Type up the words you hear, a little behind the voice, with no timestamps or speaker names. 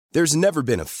There's never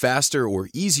been a faster or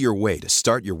easier way to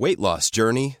start your weight loss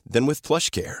journey than with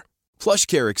PlushCare.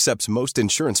 PlushCare accepts most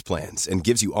insurance plans and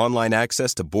gives you online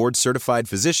access to board-certified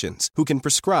physicians who can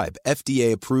prescribe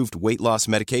FDA-approved weight loss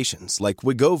medications like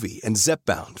Wegovy and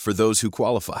Zepbound for those who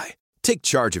qualify. Take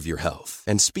charge of your health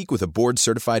and speak with a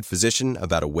board-certified physician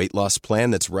about a weight loss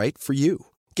plan that's right for you.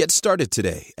 Get started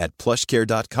today at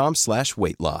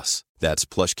plushcare.com/weight-loss. That's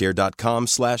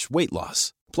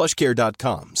plushcare.com/weight-loss.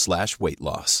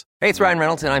 plushcare.com/weight-loss. Hey, it's Ryan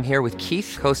Reynolds, and I'm here with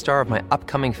Keith, co-star of my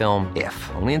upcoming film, If,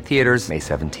 only in theaters May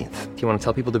 17th. Do you want to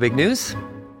tell people the big news?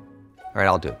 All right,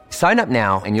 I'll do it. Sign up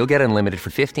now and you'll get unlimited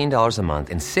for $15 a month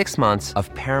and 6 months of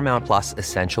Paramount Plus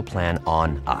Essential Plan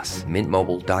on us.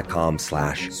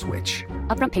 MintMobile.com/switch.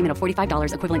 Upfront payment of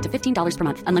 $45 equivalent to $15 per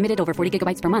month. Unlimited over 40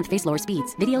 gigabytes per month. Face lower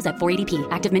speeds. Videos at 480p.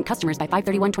 Active Mint customers by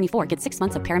 531.24 get 6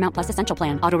 months of Paramount Plus Essential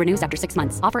Plan. Auto renews after 6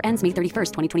 months. Offer ends May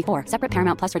 31st, 2024. Separate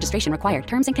Paramount Plus registration required.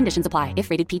 Terms and conditions apply if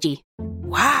rated PG.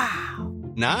 Wow.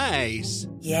 Nice.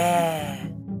 Yeah.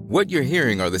 What you're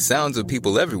hearing are the sounds of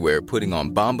people everywhere putting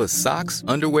on Bombas socks,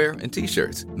 underwear, and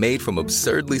T-shirts made from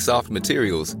absurdly soft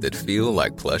materials that feel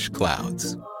like plush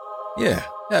clouds. Yeah,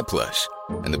 that plush.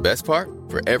 And the best part?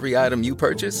 For every item you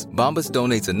purchase, Bombas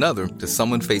donates another to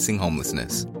someone facing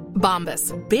homelessness.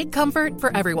 Bombas. Big comfort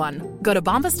for everyone. Go to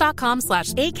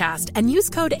bombas.com/ACAST and use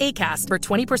code ACAST for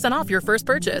 20% off your first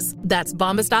purchase. That's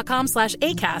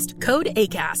bombas.com/ACAST. Code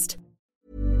ACAST.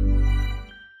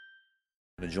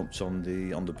 I jumped on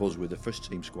the bus with the first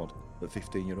team squad at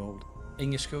 15-year-old.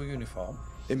 In your school uniform?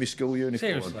 In my school uniform.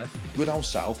 Seriously? Go down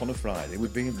south on a Friday,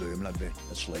 we'd be in Bloom and I'd be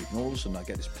asleep, and all of a sudden I'd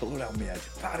get this pillow around my head.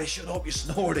 Paddy, shut up, you're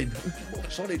snoring.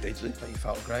 Sorry, Didsy. But you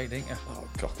felt great, didn't you? Oh,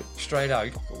 cock it. Straight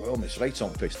out? Well, miss, right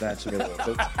on piss there to me.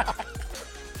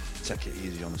 Take it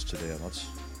easy on us today, lads.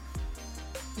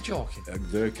 You're joking?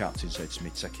 Their captain said to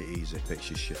me, take it easy, pitch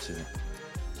your shit in it.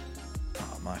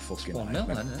 Oh, my fucking 1-0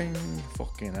 then, isn't it?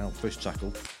 Fucking hell, first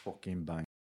tackle, fucking bang.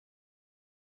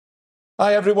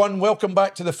 Hi everyone, welcome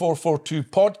back to the 442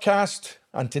 podcast.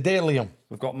 And today, Liam,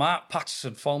 We've got Mark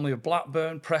Patterson, formerly of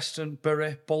Blackburn, Preston,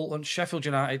 Bury, Bolton, Sheffield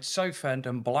United, Southend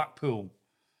and Blackpool.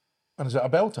 and is it a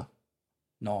belter?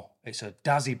 No, it's a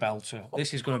Dazzy belter.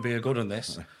 This is going to be a good one,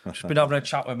 this. Just been having a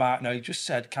chat with Mark now. He just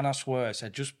said, can I swear? I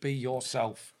said, just be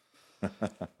yourself.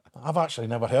 I've actually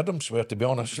never heard him swear, to be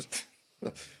honest.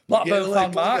 Blackburn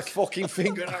fan, Mark. Fucking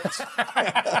finger out.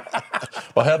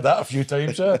 I heard that a few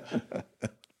times, yeah.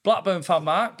 Blackburn fan,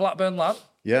 Mark. Blackburn lad.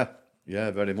 Yeah,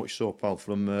 very much so, pal,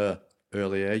 from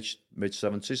early age,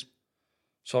 mid-70s.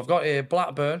 So I've got here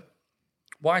Blackburn,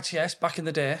 YTS back in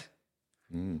the day.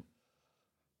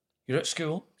 You're at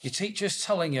school. Your teacher's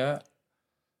telling you,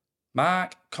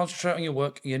 Mark, concentrate on your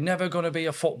work. You're never going to be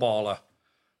a footballer.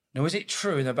 Now, is it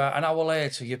true? And about an hour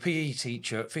later, your PE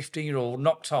teacher, 15-year-old,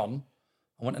 knocked on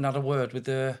and went and had a word with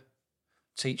the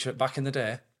teacher back in the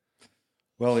day?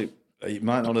 Well, it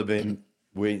might not have been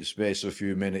within space of a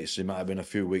few minutes. It might have been a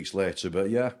few weeks later. But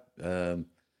yeah,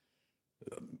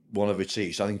 one of the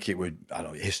teachers, I think it would, I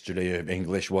don't know, history or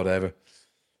English, whatever.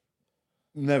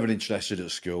 Never interested at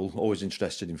school, always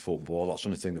interested in football. That's the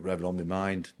only thing that was ever on my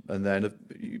mind. And then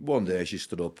one day she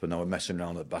stood up and I was messing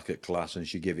around at the back of class and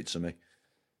she gave it to me.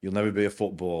 You'll never be a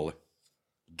footballer.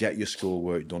 Get your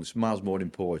schoolwork done. It's miles more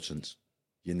important.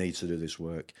 You need to do this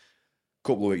work. A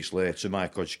couple of weeks later,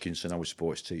 Mike Hodgkinson, our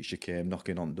sports teacher, came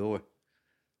knocking on the door.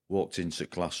 Walked into the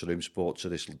classroom, spoke to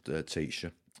this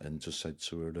teacher and just said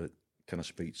to her, can I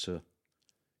speak to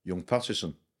young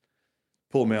Patterson?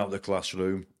 Pulled me out of the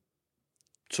classroom,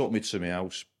 took me to my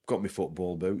house, got my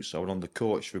football boots. I was on the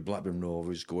coach for Blackburn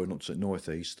Rovers going up to the North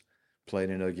East,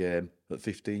 playing in a game at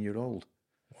 15-year-old.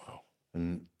 Wow.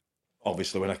 And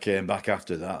obviously when I came back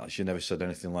after that, she never said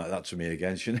anything like that to me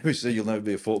again. She never said, you'll never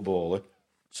be a footballer.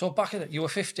 So back in you were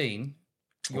 15.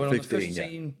 You were on the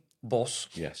 15 bus.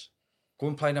 Yes.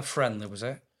 Going playing a friendly, was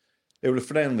it? It was a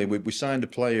friendly. We signed a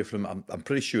player from, I'm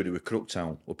pretty sure it was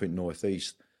Crooktown up in North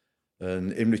East.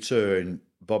 And in return,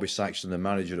 Bobby Saxton, the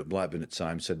manager at Blackburn at the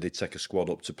time, said they'd take a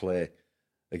squad up to play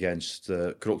against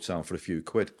Crooktown for a few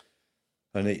quid.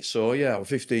 And I was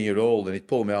 15-year-old, and he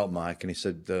pulled me out, Mike, and he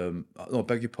said, no,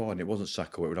 beg your pardon, it wasn't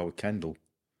Sacco, it was Howard Kendall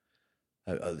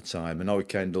at the time. And Howard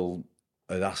Kendall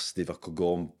had asked if I could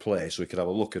go and play so he could have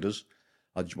a look at us.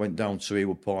 I went down to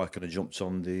Ewood Park and I jumped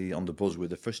on the bus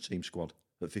with the first team squad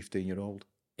at 15-year-old.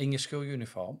 In your school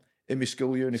uniform? In my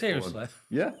school uniform. Seriously?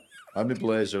 Yeah. I had my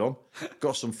blazer on.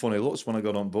 Got some funny looks when I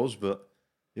got on bus, but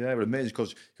yeah, it was amazing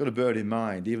because you've got to bear in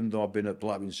mind, even though I've been at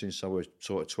Blackburn since I was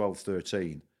sort of 12,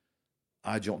 13,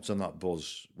 I jumped on that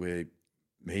bus with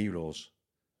my heroes.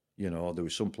 You know, there were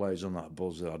some players on that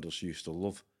bus that I just used to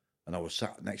love. And I was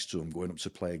sat next to them going up to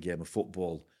play a game of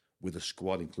football with a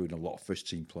squad, including a lot of first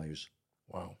team players.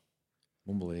 Wow.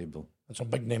 Unbelievable. And some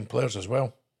big name players as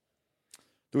well.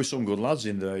 There were some good lads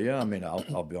in there, yeah. I mean,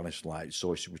 I'll be honest, like, so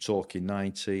we're talking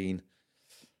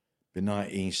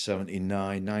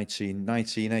 1979,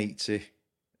 1980,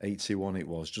 81 it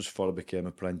was, just before I became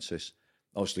apprentice.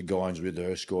 Obviously, Goins were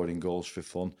there, scoring goals for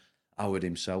fun. Howard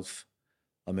himself.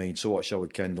 I mean, to watch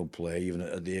Howard Kendall play, even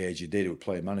at the age he did, he was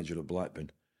playing manager at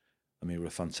Blackburn. I mean, he was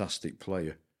a fantastic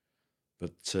player.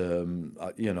 But,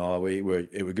 you know, it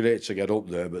was great to get up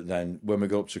there, but then when we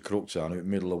got up to Crooktown, it was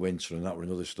middle of winter, and that was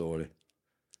another story.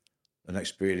 An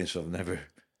experience I've never,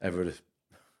 ever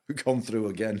gone through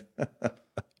again.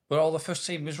 But all the first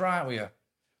team was right with you?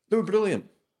 They were brilliant.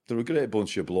 They were a great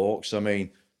bunch of blokes. I mean,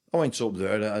 I went up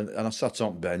there and I sat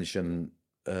on bench and,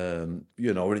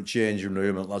 you know, we're in changing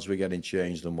room and lads were getting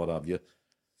changed and what have you.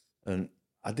 And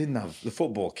I didn't have the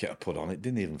football kit I put on. It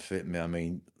didn't even fit me. I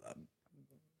mean,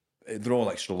 they're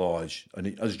all extra large.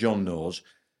 And as John knows,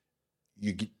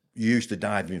 you used to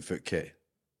dive in foot kit.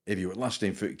 If you were last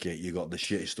in foot kit, you got the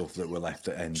shitty stuff that were left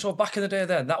at end. So back in the day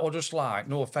then, that was just like,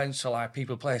 no offence to like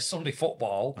people play Sunday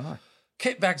football,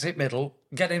 kit bags in middle,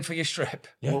 get in for your strip.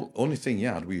 Yeah. Well, only thing you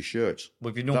had were your shirts.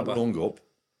 With your number. That hung up,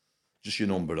 just your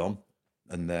number on.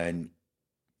 And then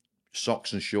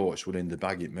socks and shorts were in the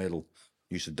bag in middle.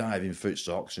 You used to dive in foot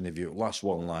socks, and if you last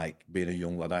one, like being a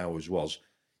young lad I always was,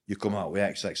 you come out with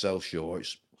XXL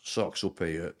shorts, socks up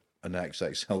here, and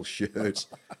XXL shirts.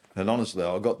 And honestly,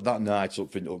 I got that night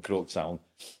up in Crooktown.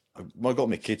 When I got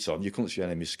my kit on, you couldn't see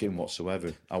any of my skin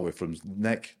whatsoever. I went from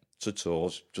neck to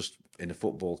toes, just in a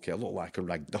football kit. I looked like a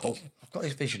rag doll. I've got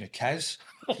this vision of Kez.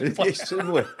 It's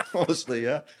similar, honestly,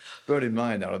 yeah. Bear in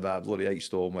mind, I'm about bloody 8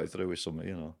 stone way through with something,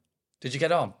 you know. Did you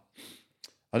get on?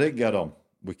 I didn't get on.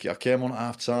 I came on at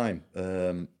half time.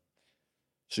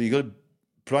 So you got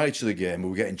prior to the game, we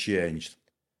were getting changed.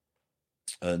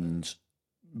 And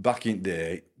back in the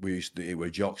day, it were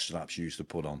jock straps you used to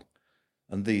put on.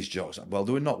 And these jocks, well,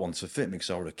 they were not one to fit me because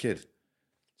I was a kid.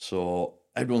 So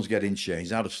everyone's getting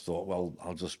changed. I just thought, well,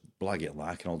 I'll just blag it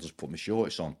like, and I'll just put my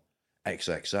shorts on,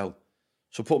 XXL.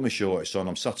 So I put my shorts on,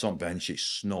 I'm sat on bench, it's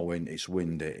snowing, it's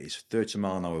windy, it's 30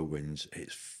 mile an hour winds,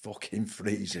 it's fucking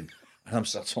freezing. And I'm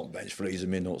sat on bench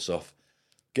freezing my nuts off.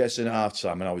 Gets in at half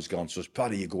time and I was gone, so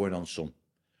Paddy, you're going on some.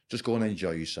 Just go and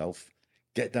enjoy yourself.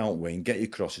 Get down wing, get your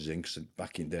crosses in, because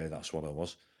back in there, that's what I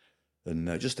was.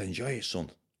 And just enjoy it, son.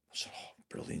 I said, oh,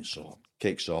 brilliant, so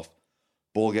kicks off.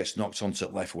 Ball gets knocked onto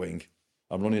left wing.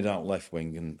 I'm running down left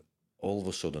wing, and all of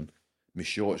a sudden, my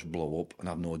shorts blow up, and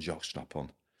I've no jock strap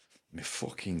on. My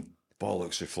fucking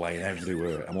bollocks are flying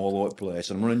everywhere. I'm all over the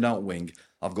place. I'm running down wing.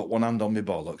 I've got one hand on my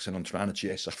bollocks, and I'm trying to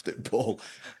chase after the ball.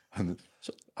 And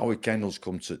so Howard Kendall's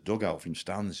come to the dugout from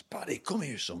stands. Paddy, come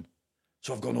here, son.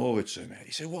 So I've gone over to him.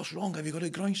 He said, what's wrong? Have you got a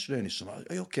groin strain or something?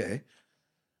 Are you okay?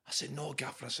 I said, no,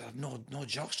 Gaffer. I said, I've no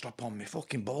jock strap on me.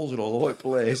 Fucking balls are all over the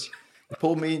place. He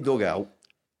pulled me in dugout,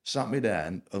 sat me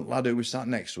down, and the lad who was sat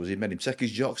next to us, he made him take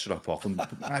his jock strap off, and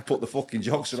I put the fucking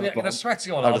jock strap on. A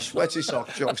sweaty one I on. had a sweaty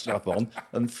sock jock strap on,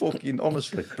 and fucking,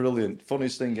 honestly, brilliant.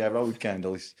 Funniest thing ever. Howard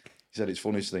Kendall, he said it's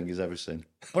funniest thing he's ever seen.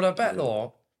 But I bet,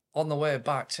 though, on the way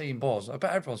back, Team Buzz, I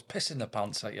bet everyone's pissing their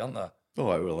pants at you, aren't they? Oh,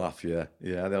 I will laugh, yeah.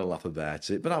 Yeah, they'll laugh about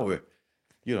it. But I were,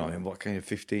 you know, I mean, what kind of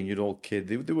 15-year-old kid?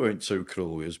 They weren't too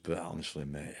cruel with us, but honestly,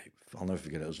 mate, I'll never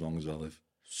forget it as long as I live.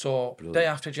 So, Brilliant. Day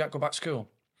after, did you have to go back to school?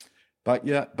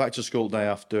 Back to school day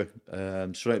after,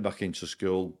 straight back into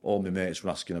school. All my mates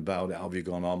were asking about it. How have you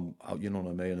gone on? You know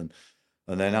what I mean?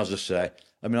 And then, as I say,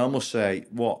 I must say,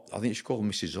 I think she called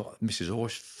Mrs.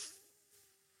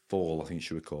 Horsefall, I think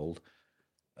she was called.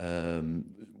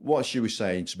 What she was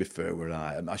saying, to be fair, were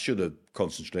right. I should have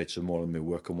concentrated more on my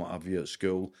work and what have you at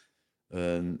school.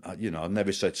 And, you know, I've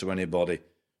never said to anybody,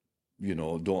 you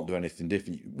know, don't do anything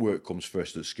different. Work comes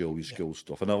first at school, your school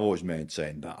stuff. And I've always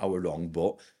maintained that. I was wrong,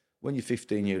 but when you're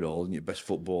 15-year-old and you're best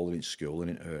footballer in school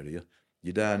and in area,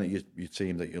 you're down at your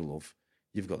team that you love,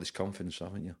 you've got this confidence,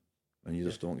 haven't you? And you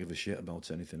just don't give a shit about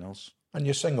anything else. And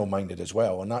you're single-minded as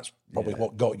well, and that's probably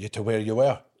what got you to where you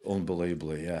were.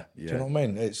 Unbelievably, yeah. Do you know what I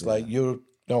mean? It's like,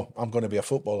 I'm going to be a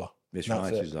footballer. It's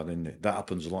right, is that, isn't it? That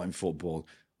happens a lot in football.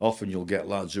 Often you'll get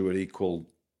lads who are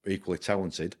equally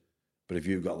talented, but if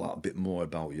you've got a bit more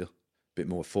about you, a bit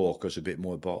more focus, a bit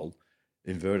more bottle,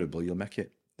 invariably you'll make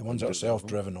it. The ones that are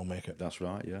self-driven will make it. That's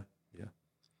right, yeah.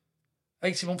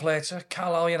 18 months later,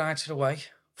 Carlisle United away,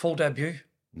 full debut.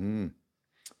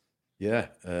 Yeah.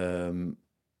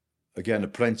 Again,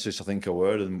 apprentice, I think I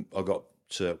were, and I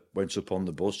went up on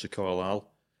the bus to Carlisle.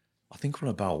 I think we're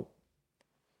about,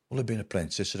 will have been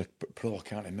apprentice, I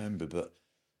can't remember, but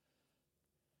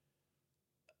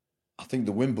I think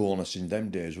the win bonus in them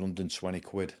days was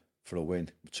 £120. for a win,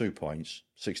 2 points,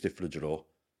 60 for a draw.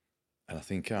 And I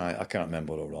think I can't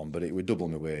remember what I were on, but it would double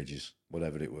my wages,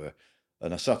 whatever it were.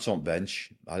 And I sat on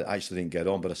bench. I actually didn't get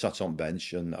on, but I sat on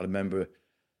bench. And I remember,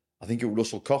 I think it was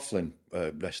Russell Coughlin,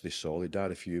 rest his soul. He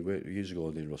died a few years ago,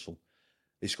 did Russell?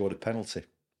 He scored a penalty, if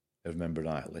I remember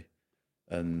rightly.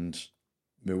 And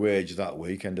my wage that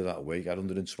week, end of that week, I had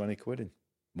 120 quid in.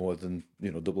 More than,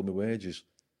 double my wages.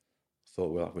 I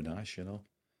thought, well, that would be nice, Would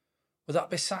that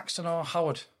be Saxton or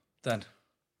Howard then?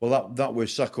 Well, that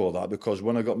was Sacco, that, because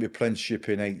when I got my apprenticeship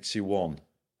in 81,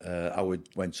 Howard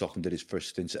went off and did his first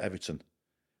stint at Everton.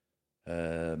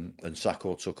 And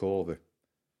Sacco took over.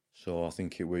 So I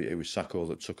think it was Sacco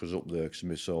that took us up there. Cause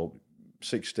we saw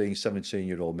 16,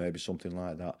 17-year-old, maybe something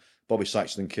like that. Bobby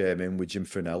Saxton came in with Jim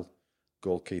Fennell,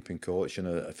 goalkeeping coach, and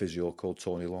a physio called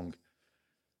Tony Long.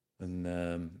 And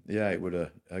it was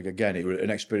an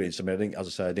experience. I mean, as I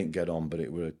say, I didn't get on, but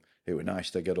it was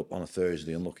nice to get up on a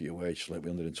Thursday and look at your wage slip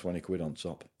with 120 quid on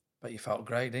top. But you felt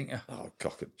great, didn't you? Oh,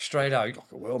 cock it. Straight out. Cock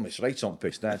it, well, miss, right on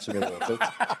piss down to me.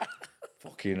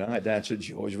 Fucking right, down to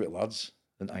George with lads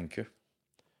and Anchor.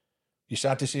 You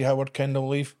sad to see Howard Kendall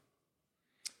leave?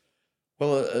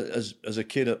 Well, as a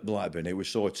kid at Blackburn, it was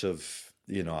sort of,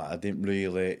 I didn't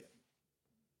really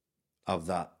have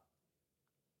that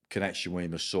connection with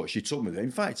him as such. He took me there.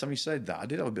 In fact, having said that, I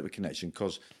did have a bit of a connection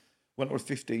because when I was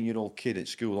a 15-year-old kid at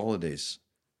school holidays,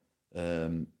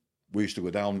 we used to go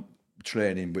down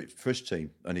training with first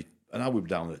team, and I was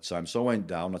down at the time, so I went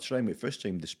down. I trained with first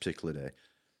team this particular day,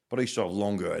 but I used to have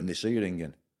longer in this earring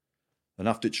in. And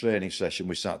after training session,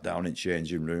 we sat down in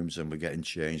changing rooms and we're getting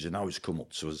changed, and now he's come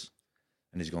up to us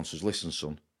and he's gone to us, listen,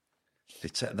 son, they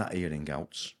take that earring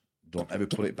out. Don't ever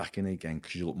put it back in again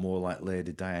because you look more like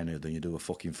Lady Diana than you do a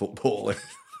fucking footballer.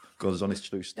 Goes on his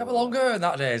true story. You have a long hair in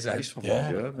that days, eh?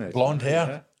 Yeah, mate. Blonde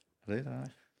hair. Yeah. Did I?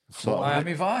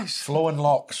 Miami Vice. Flowing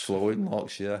locks. Flowing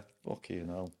locks, yeah. Fucking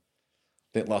hell.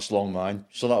 Didn't last long, mine.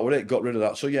 So that was it. Got rid of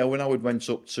that. So yeah, when I went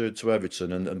up to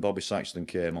Everton and Bobby Saxton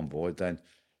came on board, then,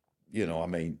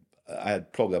 I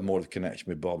had probably had more of a connection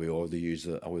with Bobby over the years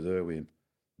that I was there with him.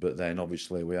 But then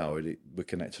obviously we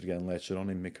connected again later on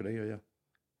in my career, yeah.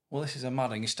 Well, this is a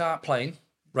mad thing. You start playing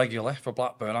regularly for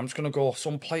Blackburn. I'm just going to go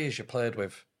some players you played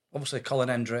with. Obviously, Colin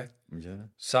Hendry,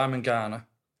 Simon Garner.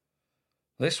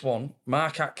 This one,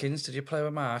 Mark Atkins. Did you play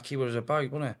with Mark? He was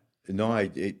about, wasn't he? No, I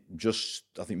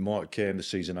think Mark came the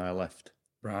season I left.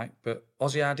 Right, but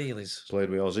Ozzy Ardiles. Played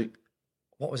with Ozzy.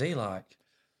 What was he like?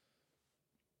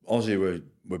 Ozzy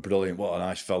were brilliant. What a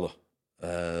nice fella.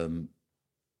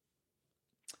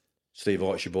 Steve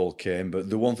Archibald came, but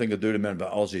the one thing I do remember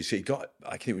about Ozzy is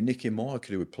I think it was Nicky Mark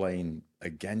who were playing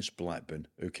against Blackburn,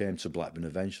 who came to Blackburn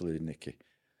eventually, Nicky,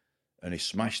 and he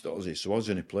smashed Ozzy. So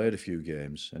Ozzy only played a few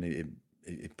games, and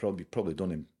he probably done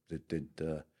him,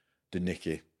 did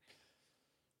Nicky.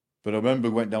 But I remember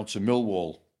we went down to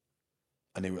Millwall,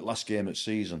 and it was last game of the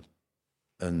season,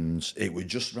 and it was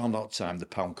just around that time the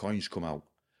pound coins come out,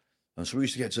 and so we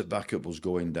used to get to the backup bus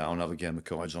going down, have a game of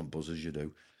cards on buzz as you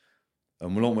do.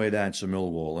 And we're on the way down to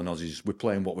Millwall, and we're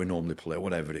playing what we normally play,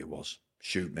 whatever it was.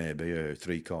 Shoot maybe, a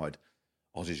 3-card.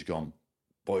 Ozzy's gone,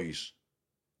 boys,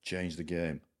 change the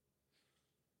game.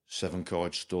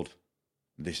 7-card stud.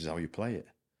 This is how you play it.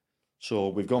 So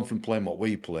we've gone from playing what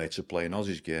we play to playing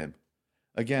Ozzy's game.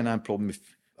 Again, I was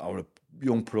a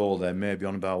young pro then, maybe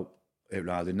on about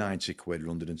either 90 quid or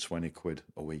 120 quid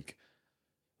a week.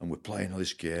 And we're playing all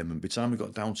this game, and by the time we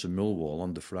got down to Millwall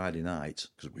on the Friday night,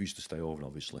 because we used to stay over,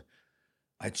 obviously,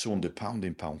 I had £200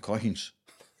 in pound coins.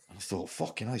 And I thought,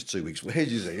 fucking hell, it's 2 weeks'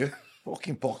 wages here.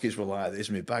 Fucking pockets were like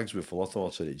this, my bags were full. I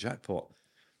thought I had a jackpot.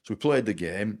 So we played the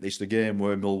game. It's the game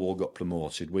where Millwall got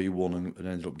promoted. We won and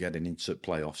ended up getting into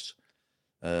playoffs.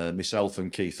 Myself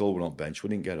and Keith Hull were on bench. We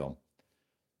didn't get on.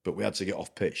 But we had to get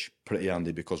off pitch pretty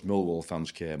handy because Millwall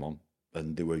fans came on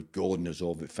and they were goading us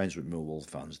over the fence with Millwall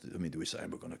fans. I mean, they were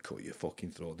saying, we're going to cut your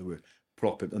fucking throat. They were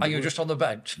proper. And you were just on the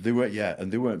bench? They were, yeah.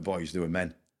 And they weren't boys, they were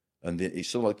men. And he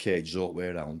still had cages all the way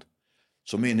around.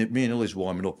 So me and Illy's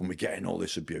warming up and we're getting all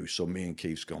this abuse. So me and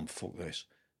Keith's gone, fuck this.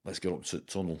 Let's get up to the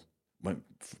tunnel. When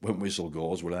whistle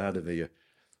goes, we're out of here.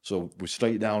 So we're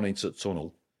straight down into the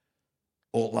tunnel.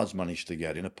 All lads managed to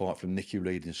get in, apart from Nicky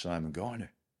Reid and Simon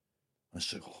Garner. And I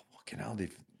said, oh, fucking hell,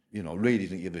 Reedy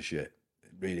didn't give a shit.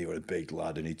 Reedy was a big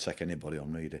lad and he'd take anybody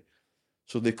on Reedy.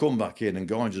 So they come back in and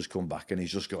Garner's just come back and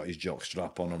he's just got his jock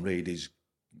strap on and Reedy's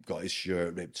got his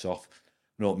shirt ripped off.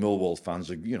 Millwall fans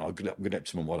are,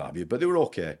 gripped him and what have you, but they were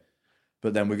okay.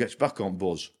 But then we get back on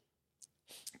buzz,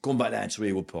 come back down to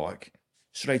Ewood Park,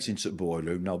 straight into the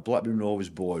boardroom. Now, Blackburn Rovers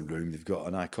boardroom, they've got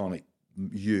an iconic,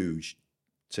 huge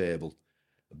table,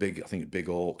 a big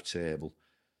oak table.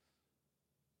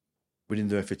 we're in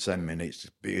there for 10 minutes,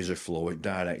 beers are flowing,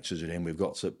 directors are in, we've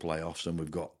got to playoffs and we've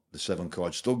got the 7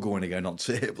 cards still going again on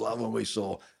table, haven't we?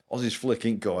 So Aussie's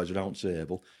flicking cards around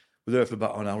table. We're there for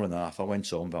about an hour and a half. I went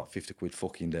home about 50 quid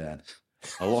fucking down.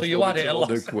 I lost So you had it a lot.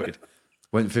 quid.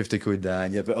 Went 50 quid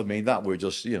down, yeah. But I mean, that were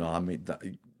just,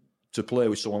 to play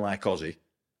with someone like Ozzy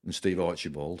and Steve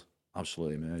Archibald,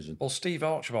 absolutely amazing. Well, Steve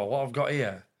Archibald, what I've got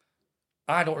here,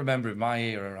 I don't remember in my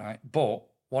era, right? But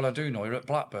what I do know, you're at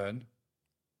Blackburn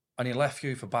and he left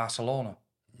you for Barcelona.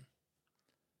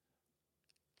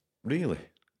 Really?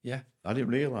 Yeah. I didn't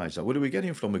realise that. Where did we get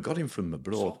him from? We got him from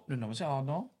abroad. No, was it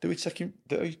Arnold? Did we take him?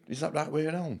 Is that right way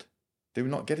around? Did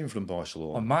we not get him from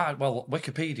Barcelona? Well,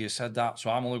 Wikipedia said that, so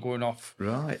I'm only going off.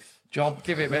 Right. Job,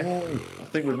 give it me. Oh, I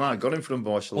think we might have got him from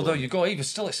Barcelona. Although you go, even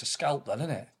still, it's a scalp then, isn't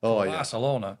it? Oh, from yeah.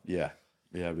 Barcelona. Yeah.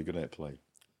 Yeah, we're going to play.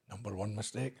 Number one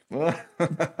mistake. Hey,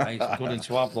 it's good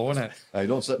into have, though, isn't it? Hey,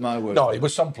 don't set my word. No, he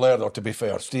was some player, though, to be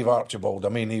fair. Steve Archibald, I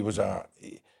mean, he was a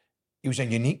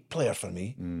unique player for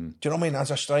me. Do you know what I mean?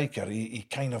 As a striker, he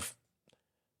kind of...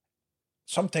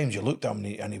 Sometimes you looked at him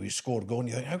and he would score goals and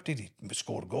you think, how did he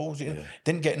score goals? He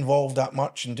didn't get involved that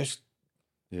much and just...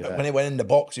 But when he went in the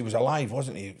box, he was alive,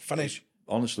 wasn't he? Finish.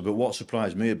 Honestly, but what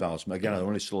surprised me about him, again, I'm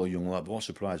only still a young lad, but what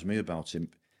surprised me about him,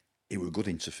 he was good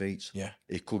into feet. Yeah.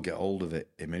 He could get hold of it.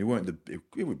 I mean,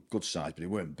 he was good size, but he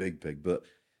weren't big, but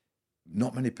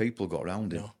not many people got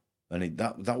around him. No. And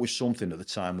that was something at the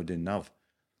time we didn't have.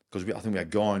 Because I think we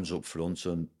had Garnes up front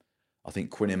and I think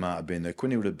Quinny might have been there.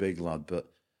 Quinny was a big lad, but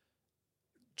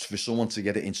for someone to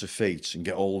get it into feet and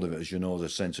get hold of it, as you know, as a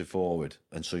centre forward,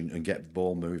 and get the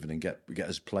ball moving and get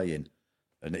us playing,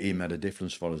 and he made a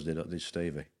difference for us, did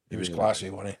Stevie. He was classy,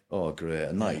 wasn't he? Oh, great.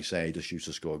 And like you say, he just used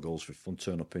to score goals for fun,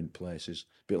 turn up in places.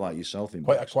 A bit like yourself.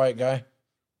 Quite a quiet guy.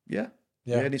 Yeah.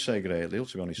 Yeah, he didn't say a great deal,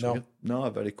 to be honest with you. No,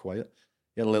 very quiet.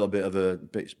 He had a little bit of a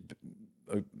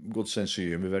good sense of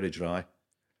humour, very dry.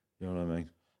 You know what I mean?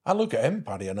 I look at him,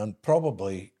 Paddy, and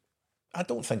I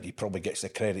don't think he probably gets the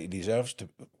credit he deserves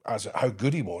as how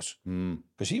good he was.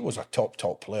 Because he was a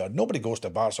top player. Nobody goes to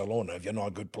Barcelona if you're not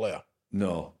a good player.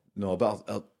 No,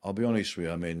 but I'll be honest with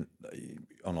you. I mean,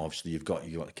 and obviously you've got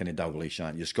Kenny Dalglish,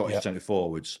 aren't you? Scottish centre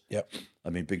forwards. Yep. I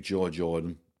mean, Big Joe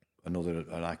Jordan, an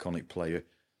iconic player.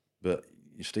 But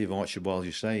Steve Archibald, as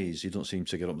you say, he doesn't seem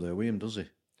to get up there with him, does he?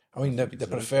 I mean, the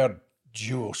preferred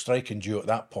striking duo at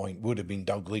that point would have been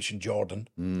Dalglish and Jordan.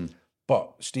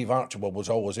 But Steve Archibald was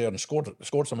always there and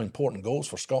scored some important goals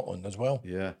for Scotland as well.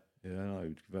 Yeah,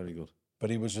 no, very good. But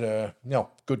he was,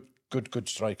 good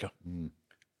striker.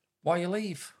 Why you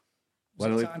leave?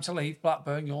 Was it time to leave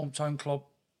Blackburn, your hometown club?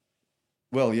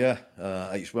 Well, yeah,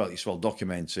 it's well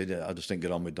documented. I just didn't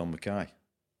get on with Don Mackay.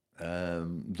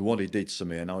 What he did to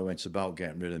me and how he went about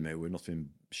getting rid of me were nothing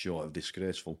short of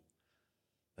disgraceful.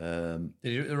 Did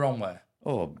he do it the wrong way?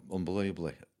 Oh,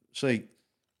 unbelievably. See,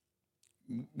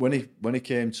 when he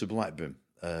came to Blackburn,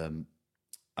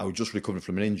 I was just recovering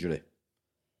from an injury,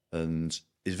 and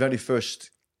his very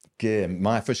first game,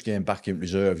 my first game back in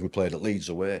reserve, we played at Leeds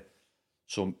away.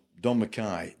 So Don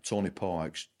Mackay, Tony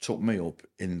Parks, took me up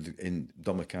in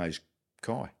Don Mackay's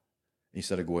car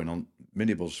instead of going on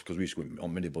minibus, because we used to go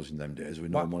on minibus in them days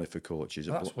with no money for coaches.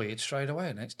 Well, that's weird straight away,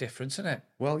 and it's different, isn't it?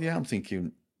 Well, yeah, I'm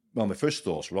thinking. Well, my first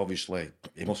thoughts were obviously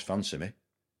he must fancy me,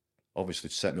 obviously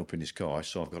to set me up in his car,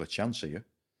 so I've got a chance here.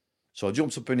 So I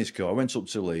jumped up in his car, went up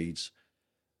to Leeds.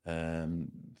 20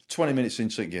 minutes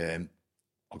into the game,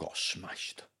 I got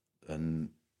smashed. And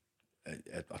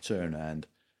I turned around,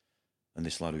 and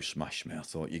this lad who smashed me, I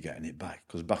thought, you're getting it back.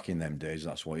 Because back in them days,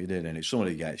 that's what you did. And if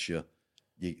somebody gets you,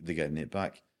 they're getting it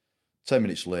back. 10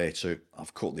 minutes later,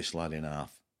 I've cut this lad in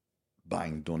half.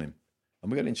 Bang, done him.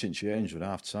 And we're getting into change with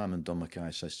half time, and Don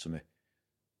Mackay says to me,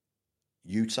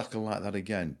 you tackle like that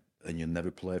again, and you'll never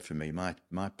play for me.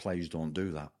 My players don't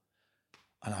do that.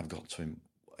 And I've got to him,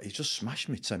 he just smashed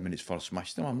me 10 minutes before I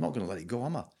smashed him. I'm not going to let it go,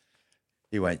 am I?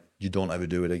 He went, you don't ever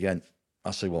do it again. I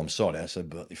said, well, I'm sorry. I said,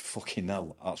 but fucking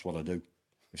hell, that's what I do.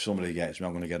 If somebody gets me,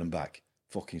 I'm going to get them back.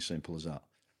 Fucking simple as that.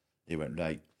 He went,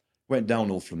 right. Went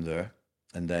downhill from there.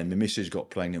 And then my missus got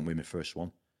pregnant with my first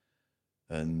one.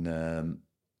 And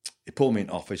he pulled me in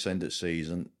office end of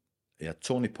season. He had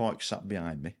Tony Park sat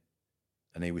behind me.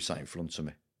 And he was sat in front of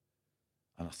me.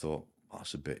 And I thought,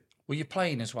 that's a bit... Were you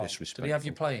playing as well? Did he have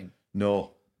you playing?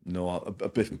 No.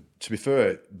 To be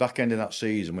fair, back end of that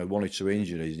season, we had 1 or 2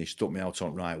 injuries, and he stuck me out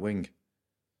on right wing.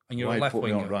 And you're a left winger?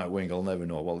 Put me on right wing, I'll never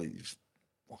know. Well,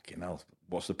 fucking hell,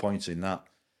 what's the point in that?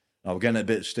 I was getting a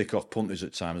bit of stick off punters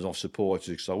at times, off supporters,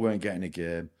 because I weren't getting a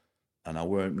game, and I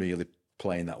weren't really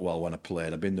playing that well when I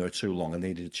played. I'd been there too long, I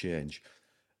needed a change.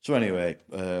 So anyway,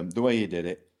 the way he did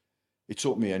it, he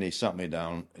took me and he sat me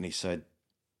down, and he said,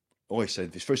 he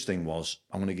said, his first thing was,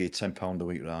 I'm going to give you £10 a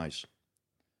week rise.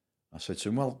 I said to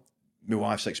him, well, my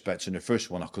wife's expecting the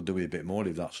first one, I could do with a bit more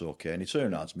if that's okay. And he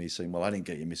turned around to me saying, well, I didn't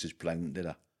get your missus pregnant, did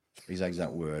I? His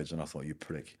exact words. And I thought, you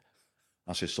prick.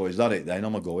 I said, so is that it then?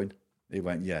 Am I going? He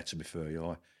went, yeah, to be fair,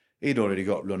 yeah. He'd already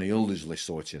got Ronnie Ildersley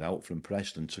sorted out from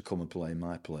Preston to come and play in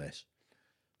my place.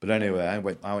 But anyway, I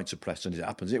went to Preston as it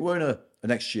happens. It weren't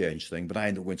an exchange thing, but I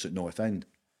ended up going to North End.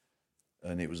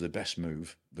 And it was the best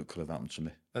move that could have happened to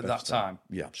me. At that time?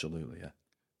 Yeah, absolutely, yeah.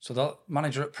 So the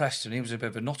manager at Preston, he was a bit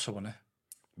of a nutter, wasn't he?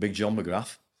 Big John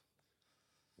McGrath.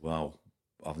 Wow,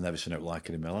 I've never seen it like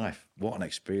it in my life. What an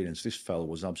experience. This fella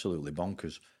was absolutely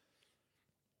bonkers.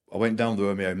 I went down there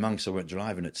with my own Manx. I weren't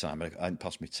driving at the time. I hadn't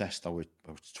passed my test. I was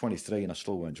 23 and I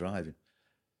still weren't driving.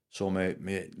 So,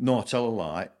 no, I tell a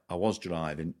lie. I was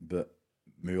driving, but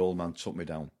my old man took me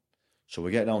down. So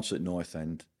we get down to the North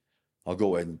End. I'll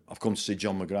go in. I've come to see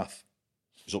John McGrath.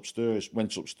 He's upstairs,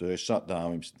 went upstairs, sat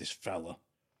down. This fella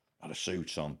had a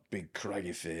suit on, big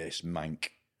craggy face, mank.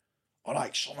 All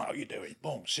right, son, how you doing?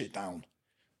 Boom, sit down.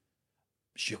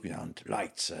 Shook his hand.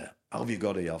 Right, how have you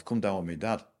got here? I've come down with my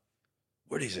dad.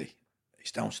 Where is he?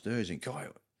 He's downstairs in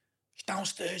Coyote. He's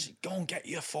downstairs. Go and get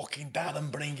your fucking dad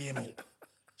and bring him up.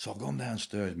 So I've gone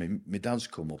downstairs. My dad's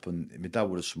come up, and my dad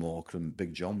was a smoker, and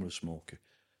Big John was a smoker.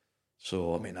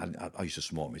 So, I mean, I used to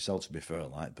smoke myself, to be fair,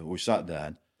 like, but we sat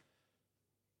down.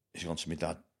 He's gone to my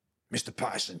dad, Mr.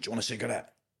 Patterson, do you want a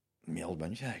cigarette? And my old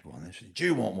man, yeah, go on. He said, do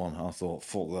you want one? I thought,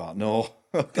 fuck that, no.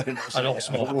 I don't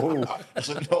smoke. I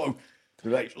said, no.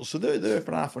 Right. So they're there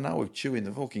for half an hour chewing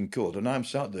the fucking cud, and I'm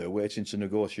sat there waiting to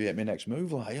negotiate my next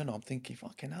move. Like, you know, I'm thinking,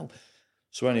 fucking hell.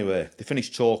 So anyway, they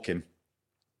finished talking.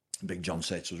 Big John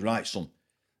said to us, right, son.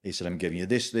 He said, I'm giving you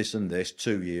this, this, and this,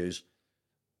 2 years.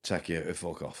 Take you to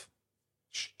fuck off.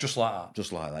 Just like that?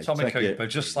 Just like that. Tommy Cooper,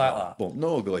 just like that? Boom,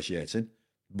 no negotiating.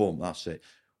 Boom, that's it.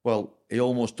 Well, he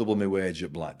almost doubled my wage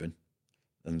at Blackburn,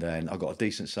 and then I got a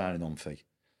decent signing-on fee.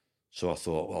 So I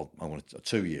thought, well, I want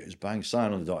 2 years, bang,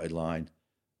 sign on the dotted line,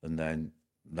 and then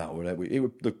that were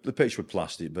it. The pitch was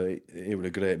plastic, but it was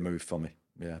a great move for me.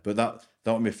 Yeah, but that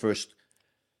was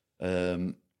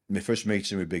my first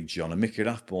meeting with Big John, and Mickey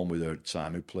Rathbone with her at the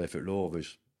time, who played for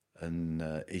Rovers,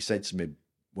 and he said to me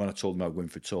when I told him I was going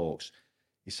for talks,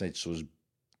 he said to us,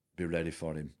 be ready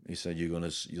for him. He said, you'll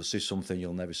see something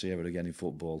you'll never see ever again in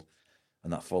football.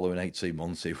 And that following 18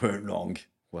 months, he weren't wrong.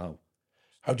 Wow.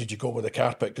 How did you go with the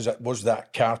carpet? Because it was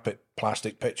that carpet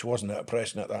plastic pitch, wasn't it, at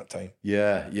Preston at that time?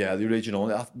 Yeah, the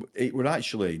original. It was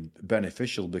actually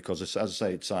beneficial because, as I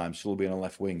say at times, still being a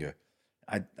left winger,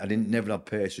 I never had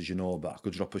pace, as you know, but I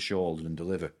could drop a shoulder and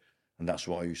deliver. And that's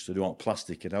what I used to do. On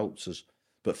plastic, it helps us.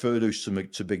 But further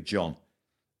to Big John,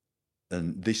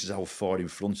 and this is how far in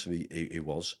front of he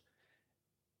was.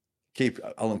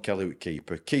 Alan Kelly would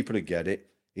keeper. Keeper would get it.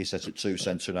 He set up 2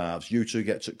 centre halves. You two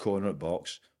get to corner at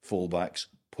box, full backs,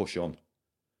 push on.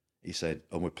 He said,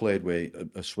 and we played with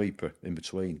a sweeper in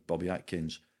between, Bobby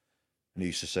Atkins. And he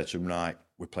used to say to him, right,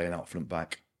 we're playing out front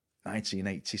back.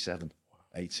 1987,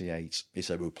 88. He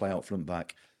said, we'll play out front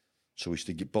back. So we used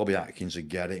to get Bobby Atkins would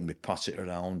get it and we'd pass it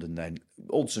around, and then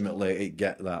ultimately he'd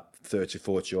get that 30,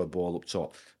 40 yard ball up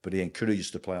top. But he encouraged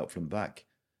us to play out front back.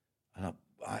 And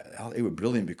it was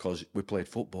brilliant because we played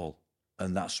football.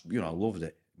 And that's, I loved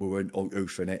it. We weren't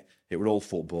oofing it. It was all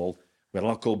football. We had a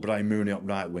lad called Brian Mooney up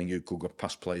right wing who could go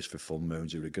past players for fun.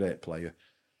 Moons, he was a great player.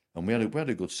 And we had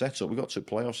a good setup. We got to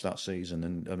playoffs that season.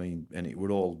 And it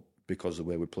were all because of the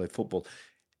way we played football.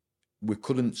 We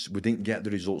didn't get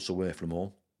the results away from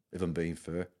home, if I'm being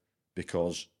fair,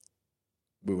 because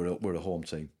we're a home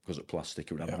team, because of plastic,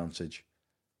 it was an advantage.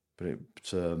 But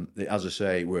as I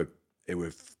say, it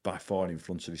were by far in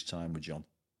front of his time with John.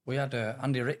 We had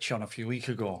Andy Rich on a few weeks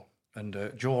ago,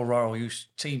 and Joe Royal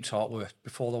used team talk with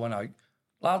before they went out.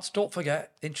 Lads, don't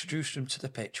forget, introduce them to the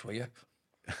pitch, will you?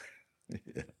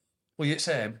 Yeah. Were you the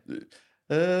same?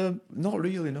 Not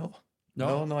really, no.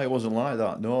 No, it wasn't like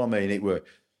that. No,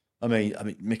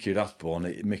 Mickey Rathbone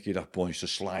used to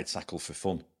slide tackle for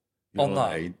fun. You know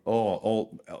what I mean?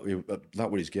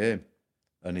 That was his game.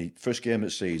 And first game of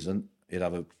the season, he'd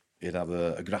have a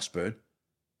grass burn,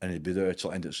 and he'd be there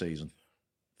till end of the season.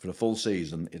 For a full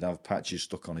season, he'd have patches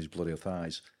stuck on his bloody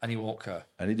thighs. And he won't care.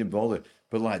 And he didn't bother.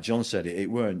 But like John said, it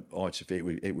weren't artificial.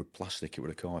 It was plastic. It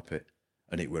was a carpet,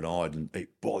 and it was hard. And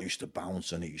ball used to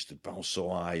bounce, and it used to bounce so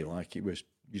high, like it was.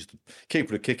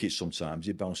 Keeper would kick it sometimes.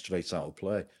 He'd bounce straight out of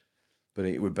play. But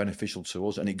it was beneficial to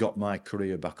us, and it got my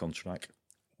career back on track.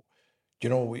 Do you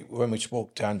know, when we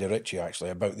spoke to Andy Ritchie,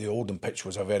 actually, about the Oldham pitch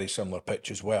was a very similar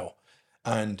pitch as well.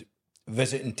 And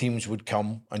visiting teams would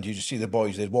come, and you'd see the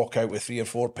boys, they'd walk out with 3 or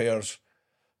 4 pairs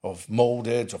of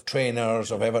moulded, of trainers,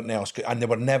 of everything else, and they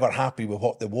were never happy with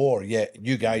what they wore. Yet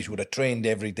you guys would have trained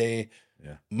every day,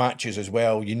 matches as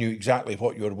well. You knew exactly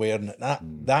what you were wearing.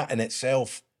 That in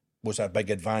itself was a big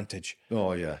advantage.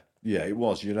 Oh yeah, it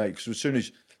was. You're right. Because as soon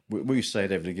as we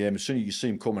said every game, as soon as you see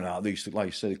them coming out, they used to, like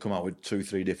you said, they come out with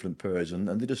 2-3 different pairs, and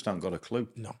they just haven't got a clue.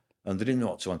 No, and they didn't know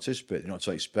what to anticipate. They didn't know what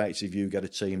to expect. If you get a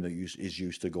team that is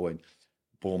used to going,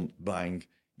 boom, bang,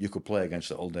 you could play against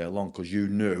it all day long because you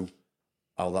knew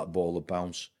how that ball would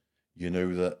bounce. You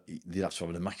knew that you'd have to have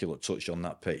an immaculate touch on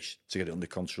that pitch to get it under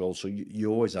control. So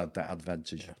you always had that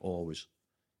advantage, always.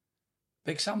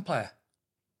 Big Sam player?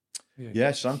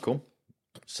 Yeah, Sam come.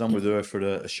 Sam was there for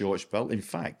a short spell. In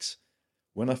fact,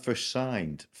 when I first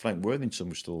signed, Frank Worthington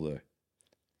was still there.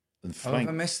 And Frank,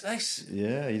 I missed this.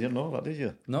 Yeah, you didn't know that, did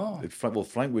you? No.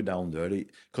 Frank were down there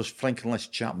because Frank and Les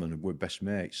Chapman were best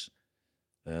mates,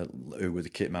 who were the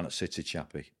kit man at City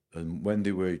Chappie. And when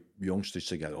they were youngsters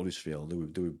together, Huddersfield,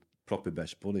 they were proper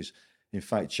best buddies. In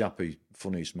fact, Chappie,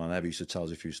 funniest man ever, used to tell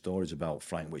us a few stories about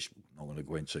Frank, which I'm not going to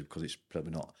go into because it's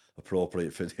probably not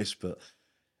appropriate for this. But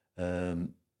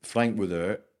Frank were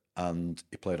there, and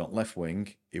he played on left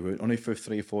wing. He were only for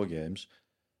 3 or 4 games,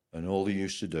 and all he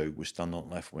used to do was stand on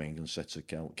left wing and say to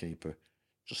the keeper,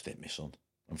 "Just hit me, son."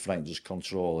 And Frank just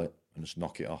control it and just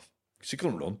knock it off because he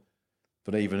couldn't run.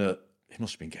 But even he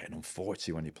must have been getting on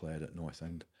 40 when he played at North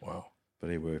End. Wow!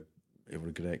 But he were a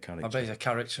great character. I bet he's a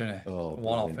character, isn't he? Oh,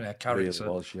 one-off in a character.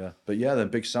 Really was, yeah. But yeah, then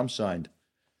Big Sam signed.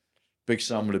 Big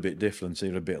Sam was a bit different. He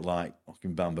was a bit like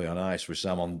fucking Bambi on ice with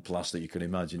Sam on plastic. You can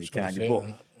imagine. He can't.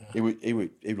 But he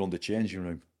would run the changing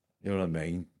room. You know what I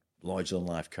mean? Larger than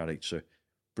life character,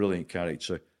 brilliant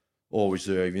character. Always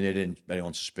there. If you needed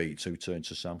anyone to speak to, turn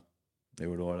to Sam. They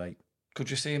were all right. Could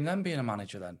you see him then being a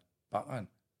manager then back then?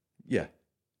 Yeah.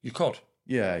 You could?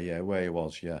 Yeah, where he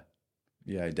was, yeah.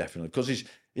 Yeah, definitely. Because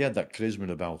he had that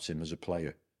charisma about him as a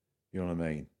player. You know what I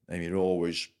mean? And he's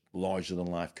always larger than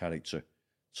life character.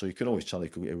 So you could always tell he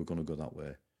were going to go that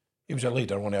way. He was a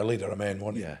leader, wasn't he? A leader of men,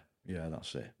 wasn't he? Yeah,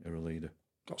 that's it. He was a leader.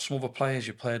 Got some other players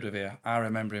you played with here. I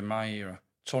remember in my era.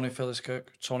 Tony Philliskirk,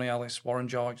 Tony Ellis, Warren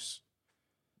Joyce,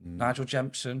 Nigel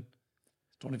Jempson.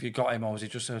 Don't know if you got him or was he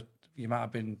just you might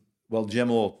have been... Well,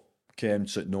 Gemmo came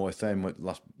to North End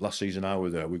last season I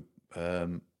was there.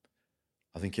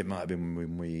 I think it might have been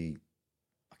when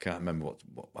I can't remember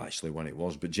what actually when it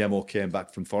was, but Gemmo came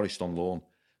back from Forest on loan.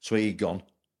 So he'd gone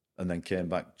and then came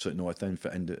back to North End for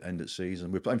end of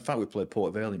season. In fact, we played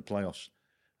Port Vale in playoffs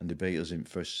and they beat us in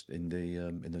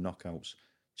the knockouts.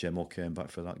 Gemmo came back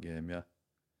for that game, yeah.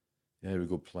 Yeah, he was a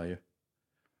good player.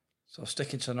 So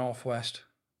sticking to the Northwest,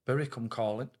 Bury come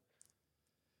calling.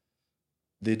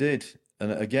 They did.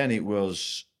 And again, it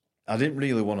was... I didn't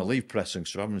really want to leave Preston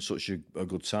because we were having such a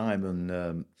good time.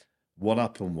 And what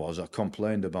happened was I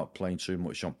complained about playing too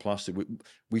much on plastic. We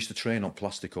used to train on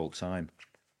plastic all the time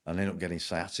and ended up getting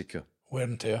sciatica. Wear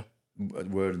and tear.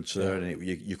 Wear and tear, and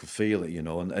you could feel it, you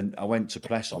know. And I went to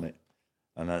press on it.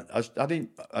 And I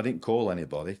didn't call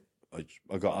anybody.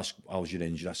 I got asked, how's your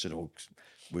injury? I said,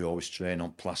 we always train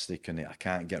on plastic and I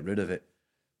can't get rid of it.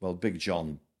 Well, Big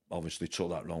John obviously took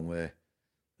that wrong way.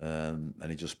 And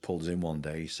he just pulled us in one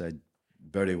day. He said,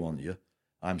 "Bury want you.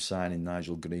 I'm signing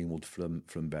Nigel Greenwood from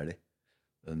Bury,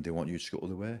 and they want you to go the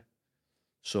other way."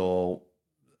 So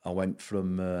I went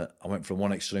from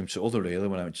one extreme to the other really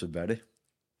when I went to Bury.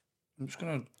 I'm just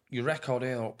gonna your record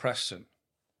here at Preston: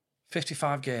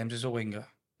 55 games as a winger,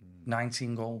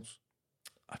 19 goals.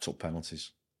 I took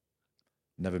penalties.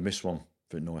 Never missed one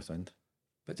for North End.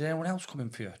 But did anyone else come in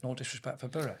for you? No disrespect for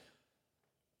Bury.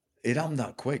 It happened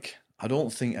that quick. I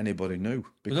don't think anybody knew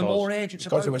because there more agents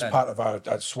because it was part of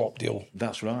a swap deal.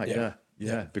 That's right.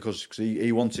 Yeah. Because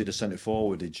he wanted a centre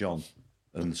forward, did John,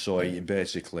 and so he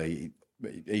basically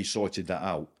he sorted that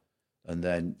out, and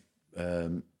then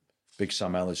Big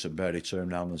Sam Ellis at Bury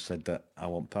turned around and said that I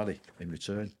want Paddy in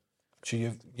return. So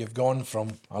you've gone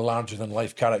from a larger than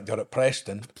life character at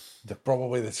Preston to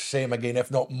probably the same again, if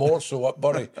not more so at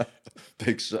Bury.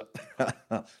 Big Sam.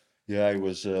 Yeah, he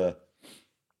was.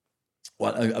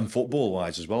 Well, and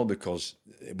football-wise as well, because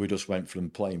we just went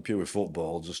from playing pure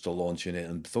football just to launching it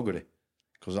and thuggery,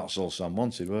 because that's all Sam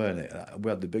wanted, weren't it? We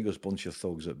had the biggest bunch of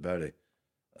thugs at Bury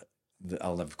that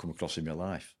I'll never come across in my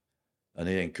life, and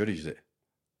he encouraged it.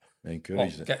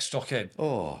 It. Get stuck in.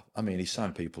 Oh, I mean, he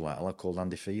signed people like a lad called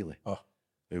Andy Feely,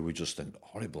 who were just an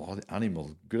horrible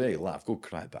animal, great laugh, good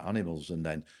crack, but animals. And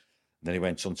then he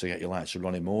went on to get your likes of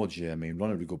Ronnie Morgie. I mean,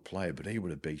 Ronnie was a good player, but he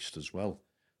was a beast as well.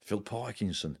 Phil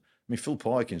Parkinson. I mean, Phil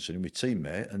Parkinson was my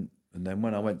teammate, and then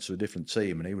when I went to a different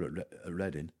team and he was at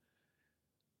Reading,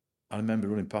 I remember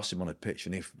running past him on a pitch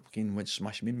and he fucking went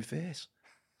smashing me in my face.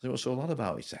 said, what's all that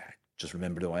about? He said, just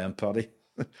remember who I am, Paddy.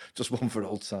 Just one for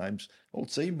old times. Old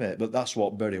teammate. But that's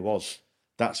what Bury was.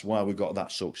 That's why we got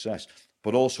that success.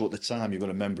 But also at the time, you've got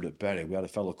to remember at Bury, we had a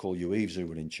fellow called Hugh Eves who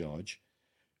were in charge,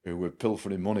 who were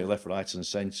pilfering money left, right and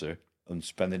centre and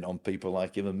spending it on people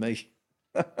like him and me.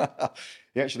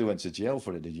 He actually went to jail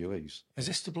for it, did Hugh Eves? Is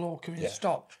this the bloke who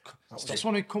stopped? This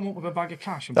one who'd come up with a bag of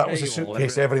cash and that pay was a you all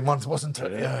suitcase every month, wasn't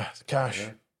it? Yeah, cash.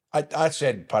 Yeah. I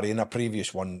said, Paddy, in a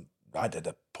previous one, I did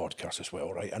a podcast as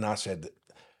well, right? And I said that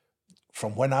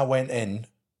from when I went in,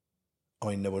 I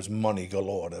mean, there was money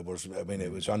galore. It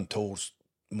was untold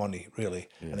money, really.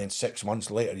 Yeah. And then 6 months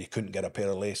later, you couldn't get a pair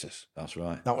of laces. That's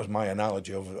right. That was my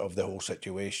analogy of the whole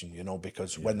situation, you know,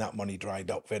 because when that money dried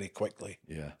up very quickly,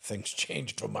 things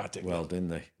changed dramatically. Well, didn't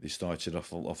they? They started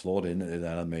offloading, didn't they,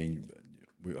 then? I mean,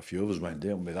 a few of us went,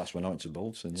 didn't we? That's when I went to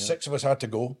Bolton, 6 of us had to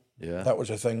go. Yeah. That was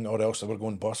the thing, or else they were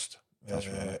going bust. That's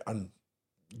right. And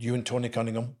you and Tony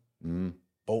Cunningham,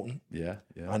 Bolton. Yeah.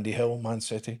 Andy Hill, Man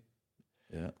City.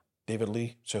 Yeah. David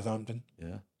Lee, Southampton.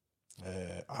 Yeah.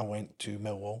 I went to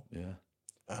Millwall. Yeah.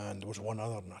 And there was one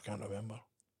other, and I can't remember.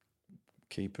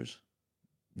 Keepers?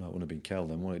 No, it wouldn't have been Kel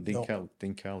then, would it?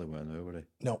 Dean Cowley weren't there, were they?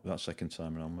 No. That second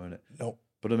time around, weren't it? No.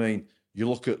 But I mean, you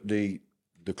look at the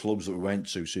clubs that we went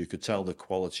to, so you could tell the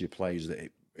quality of players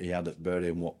that he had at Bury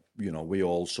and what, you know, we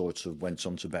all sort of went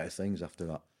on to better things after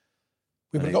that.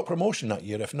 We would have got promotion that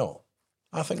year, if not.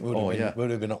 I think we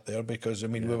would have been up there because, I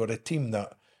mean, we were a team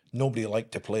that nobody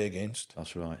liked to play against.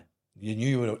 That's right. You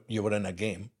knew you were in a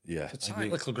game. Yeah. It's a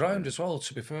tight little ground as well,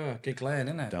 to be fair. Gig Lane,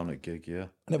 isn't it? Down at Gig, yeah.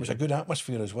 And it was a good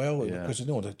atmosphere as well because, you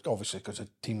know, obviously because the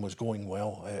team was going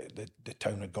well, the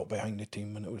town had got behind the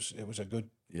team and it was a good.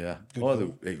 Yeah.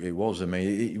 Good it was. I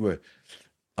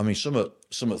mean, some of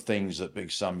the things that Big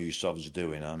Sam used to have us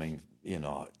doing. I mean, you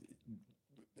know,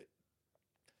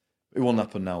 it won't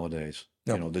happen nowadays.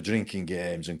 No. You know, the drinking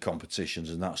games and competitions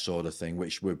and that sort of thing,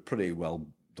 which were pretty well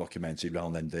documented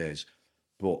around them days.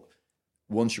 But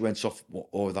once you went off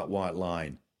over that white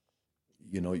line,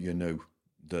 you knew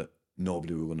that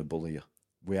nobody were going to bully you.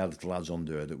 We had lads on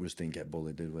there that just didn't get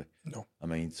bullied, did we? No. I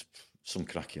mean, some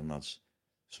cracking lads.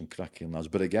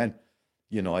 But again,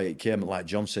 you know, it came, like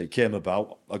John said, it came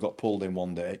about. I got pulled in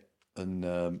one day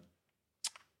and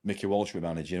Mickey Walsh was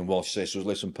managing, and Walsh says to us,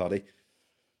 listen, Paddy,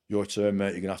 your turn,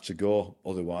 mate, you're going to have to go.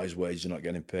 Otherwise, wages are not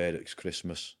getting paid. It's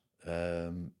Christmas.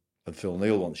 And Phil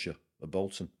Neal wants you at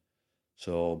Bolton.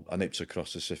 So I nipped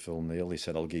across to see Phil Neal. He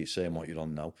said, I'll get you saying what you're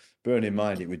on now. Bearing in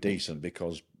mind, it was decent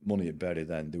because money at Bury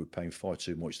then, they were paying far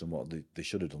too much than what they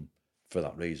should have done for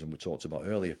that reason we talked about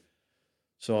earlier.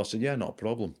 So I said, yeah, not a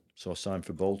problem. So I signed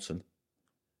for Bolton.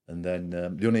 And then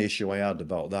the only issue I had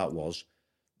about that was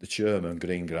the chairman,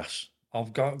 Greengrass.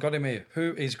 I've got him here.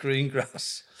 Who is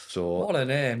Greengrass? So what a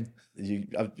name.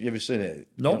 Have you ever seen it?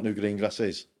 No. You know who Greengrass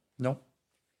is? No.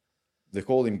 They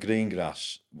call him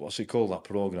Greengrass. What's he called, that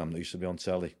programme that used to be on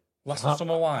telly? Last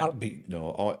Summer Wine? Heartbeat.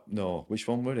 No. Which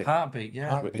one was it? Heartbeat, yeah.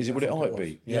 Heartbeat, would it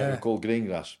Heartbeat? Yeah. They were called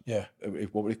Greengrass. Yeah.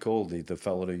 What were they called? The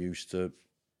fella who used to...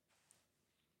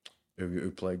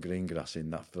 Who played Greengrass in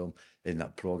that film, in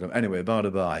that programme. Anyway, by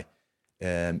the by,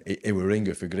 he was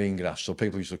ringer for Greengrass, so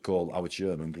people used to call our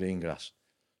chairman Greengrass.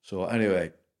 So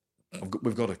anyway,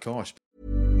 we've got a car.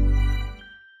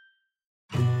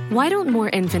 Why don't more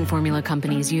infant formula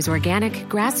companies use organic,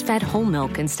 grass-fed whole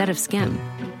milk instead of skim?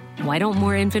 Why don't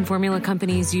more infant formula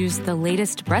companies use the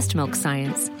latest breast milk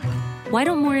science? Why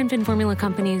don't more infant formula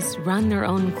companies run their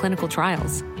own clinical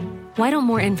trials? Why don't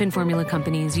more infant formula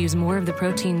companies use more of the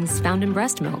proteins found in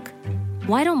breast milk?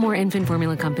 Why don't more infant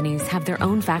formula companies have their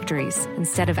own factories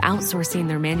instead of outsourcing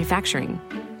their manufacturing?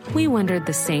 We wondered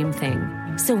the same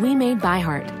thing. So we made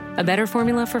ByHeart, a better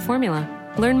formula for formula.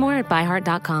 Learn more at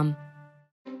byheart.com.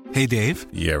 Hey, Dave.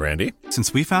 Yeah, Randy.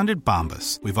 Since we founded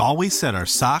Bombas, we've always said our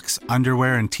socks,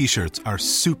 underwear, and T-shirts are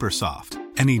super soft.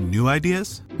 Any new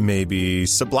ideas? Maybe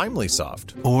sublimely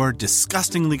soft. Or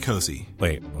disgustingly cozy.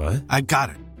 Wait, what? I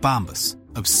got it. Bombas.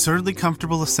 Absurdly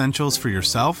comfortable essentials for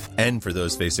yourself and for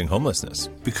those facing homelessness.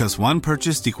 Because one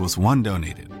purchased equals one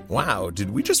donated. Wow, did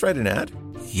we just write an ad?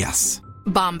 Yes.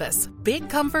 Bombas. Big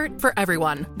comfort for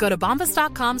everyone. Go to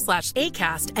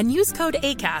bombas.com/ACAST and use code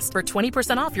ACAST for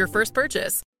 20% off your first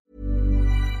purchase.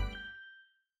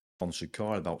 Sponsored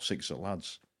car, about 6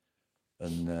 lads,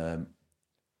 and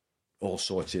all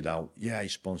sorted out. Yeah,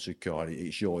 he's sponsored car.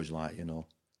 It's yours, like, you know.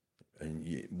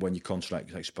 And when your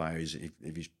contract expires,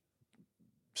 if he's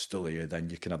still here, then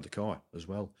you can have the car as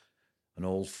well. An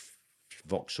old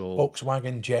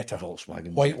Volkswagen Jetta.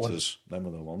 Volkswagen white Jettas. ones. Them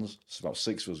are the ones. It's about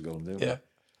 6 of us going, didn't we? Yeah,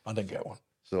 I didn't get one.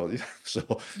 So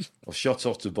I shot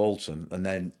off to Bolton, and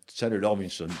then Terry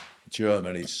Robinson,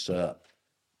 German, is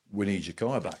we need your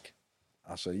car back.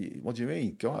 I said, what do you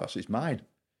mean? Car? I said, it's mine.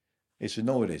 He said,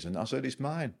 no, it isn't. I said, it's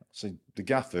mine. I said, the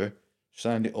gaffer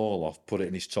signed it all off, put it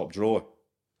in his top drawer.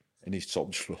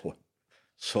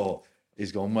 So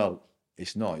he's gone, well,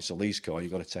 it's not. It's a lease car.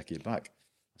 You've got to take it back.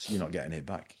 So you're not getting it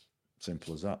back.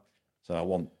 Simple as that. So I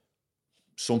want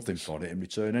something for it in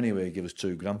return. Anyway, he gave us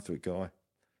 $2,000 for a car.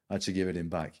 I had to give it him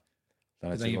back.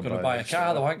 Then you've got to buy a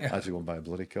car, though, haven't you? I had to go and buy a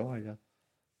bloody car, yeah.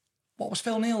 What was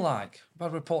Phil Neal like?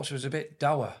 Bad reports he was a bit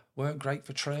dour. Weren't great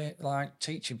for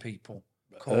teaching people.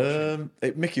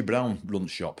 Mickey Brown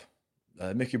runs shop.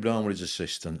 Mickey Brown was his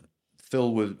assistant.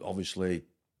 Phil was obviously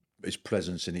his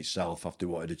presence in itself after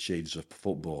what he'd achieved as a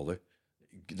footballer.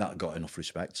 That got enough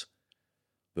respect.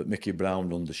 But Mickey Brown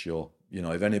run the show. You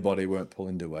know, if anybody weren't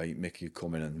pulling the weight, Mickey would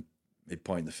come in and he'd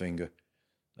point the finger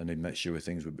and he'd make sure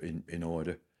things were in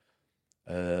order.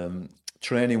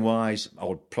 Training wise, I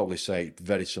would probably say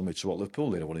very similar to what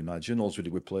Liverpool did, I would imagine. All we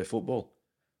did, we play football.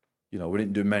 You know, we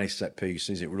didn't do many set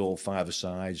pieces. It were all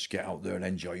five-a-sides, get out there and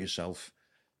enjoy yourself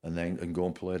and go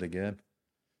and play the game.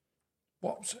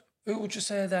 Who would you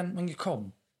say then when you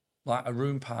come? Like a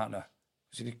room partner?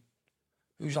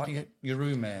 Who's like your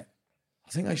roommate? I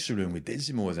think I used to room with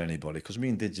Didzy more than anybody because me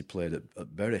and Didzy played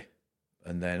at Bury.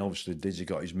 And then obviously Didzy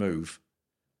got his move.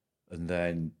 And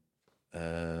then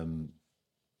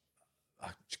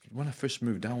when I first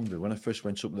moved down there, when I first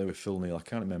went up there with Phil Neal, I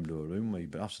can't remember who I roomed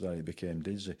with, but after that it became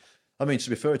Didzy. I mean, to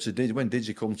be fair to Didzy, when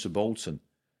Didzy come to Bolton,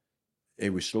 he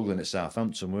was struggling at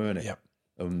Southampton, weren't he? Yep.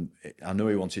 I know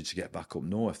he wanted to get back up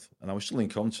north, and I was still in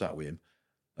contact with him.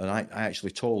 And I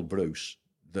actually told Bruce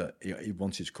that he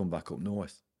wanted to come back up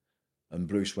north. And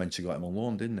Bruce went to got him on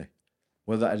loan, didn't he?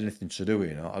 Whether that had anything to do with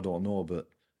it, I don't know, but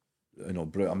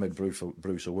I made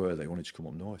Bruce aware that he wanted to come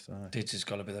up north. Didzy's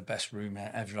got to be the best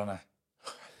roommate ever on a...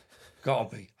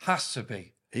 Got to be. Has to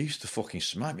be. He used to fucking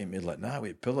smack me in the middle of the night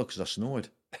with a pillow because I snored.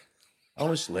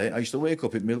 Honestly, I used to wake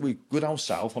up in the middle, we'd go down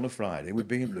south on a Friday, we'd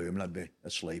be in the room and I'd be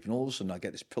asleep, and all of a sudden I'd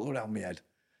get this pillow around my head.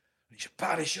 And he said,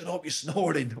 Paddy, shut up, you're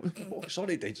snoring. Oh,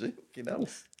 sorry, Didzy. Fucking hell.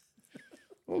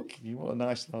 Okay, what a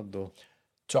nice lad, though.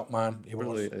 Top man, he was.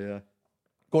 Brilliant, yeah.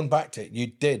 Going back to it, you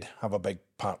did have a big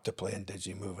part to play in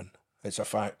Didzy moving. It's a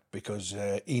fact, because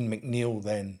Ian McNeill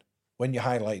then, when you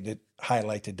highlighted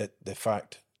the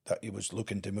fact that he was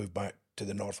looking to move back to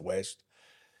the northwest,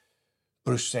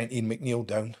 Bruce sent Ian McNeill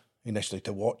down initially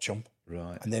to watch him.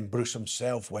 Right. And then Bruce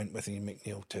himself went with Ian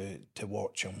McNeill to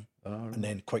watch him. Oh, right. And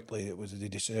then quickly the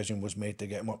decision was made to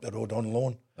get him up the road on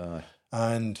loan. Aye.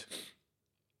 And,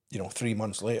 3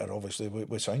 months later, obviously,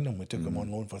 we signed him. We took him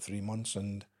on loan for 3 months,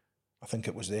 and I think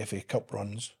it was the FA Cup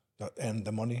runs that earned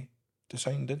the money to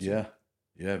sign, did you?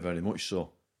 Yeah, very much so.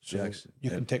 So yeah, you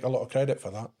can take a lot of credit for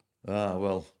that.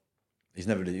 Well, he's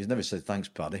never said thanks,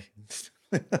 Paddy.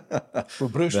 Well,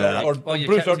 Bruce Bruce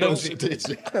or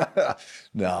Didzy.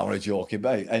 No, I'm only joking.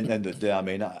 But at the end of the day, I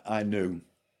mean, I knew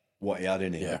what he had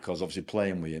in him because obviously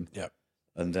playing with him. Yeah.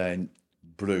 And then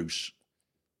Bruce,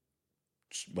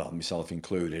 well, myself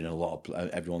included,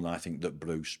 and everyone I think that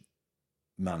Bruce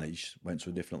managed went to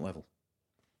a different level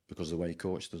because of the way he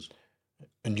coached us.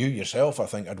 And you yourself, I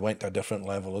think, had went to a different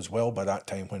level as well by that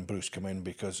time when Bruce came in,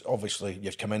 because obviously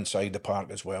you've come inside the park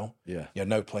as well. Yeah. You're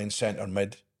now playing centre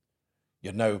mid.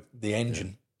 You're now the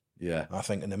engine. Yeah. I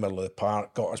think in the middle of the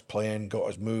park, got us playing, got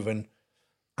us moving,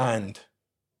 and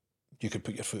you could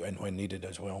put your foot in when needed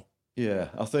as well. Yeah,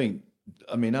 one thing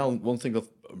I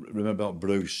remember about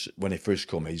Bruce when he first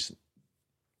come is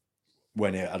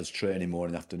when he had us training more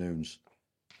in the afternoons.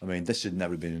 I mean, this had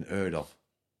never been heard of,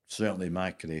 certainly in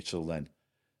my career till then.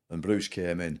 And Bruce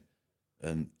came in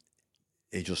and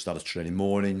he just started training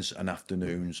mornings and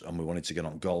afternoons, and we wanted to get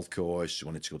on golf course, we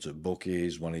wanted to go to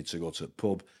bookies, wanted to go to the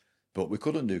pub, but we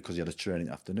couldn't do because he had us training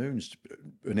afternoons,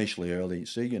 initially early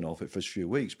season, for the first few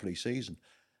weeks, pre-season,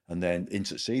 and then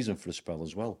into season for a spell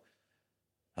as well.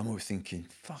 And we were thinking,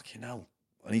 fucking hell,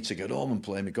 I need to get home and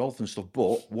play my golf and stuff.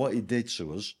 But what he did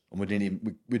to us, and we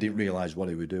didn't realise what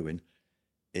he was doing,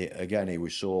 he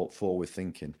was so forward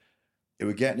thinking. He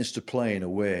was getting us to play in a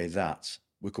way that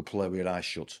we could play with our eyes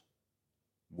shut.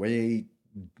 He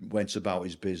went about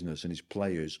his business and his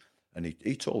players, and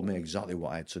he told me exactly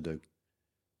what I had to do.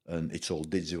 And he told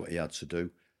Didzy what he had to do.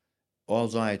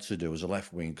 All I had to do was a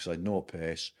left wing because I had no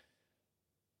pace.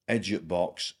 Edge at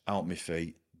box, out my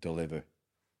feet, deliver.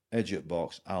 Edge at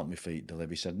box, out my feet,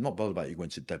 deliver. He said, I'm not bothered about you going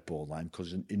to dead ball line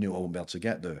because he knew I wouldn't be able to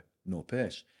get there. No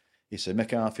pace. He said,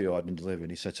 make half a yard and deliver.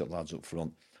 And he said to the lads up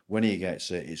front, when he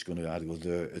gets it, it's going to either go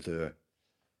there.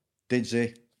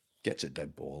 Didzy, get to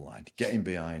dead ball line, get him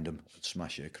behind him and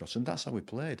smash it across. And that's how we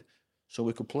played. So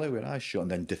we could play with eyes shut.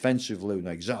 And then defensively, we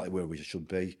know exactly where we should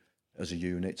be as a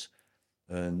unit.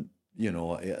 And,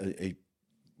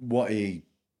 what he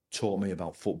taught me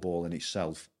about football in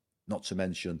itself, not to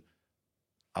mention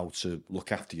how to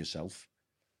look after yourself,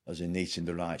 as in eating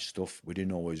the right stuff. We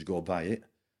didn't always go by it,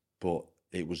 but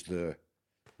it was there.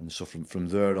 And so from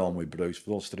there on with Bruce,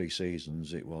 for those 3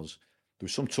 seasons, there was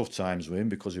some tough times with him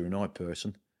because he was an annoyed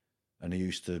person, and he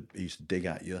used to dig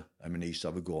at you. I mean, he used to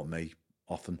have a go at me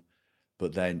often,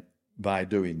 but then by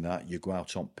doing that, you go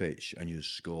out on pitch and you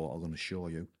score. I'm going to show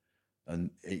you, and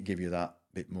it give you that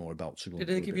bit more about to go. Did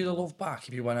he give you the love back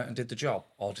if you went out and did the job,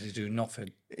 or did he do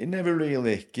nothing? He never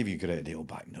really give you a great deal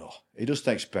back, no. He just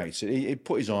expects it. He'd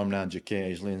put his arm around you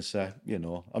occasionally and say,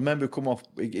 I remember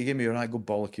he gave me a right good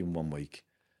bollocking one week.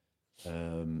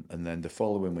 And then the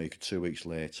following week, 2 weeks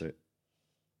later,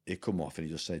 he'd come off and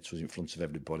he just said to us in front of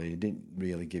everybody, he didn't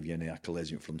really give you any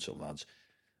accolades in front of lads.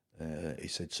 He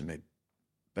said to me,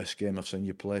 best game I've seen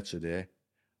you play today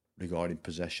regarding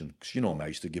possession. Because I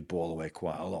used to give ball away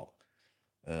quite a lot.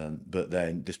 But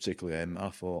then this particular game, I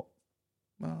thought,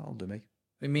 well, I'll do me.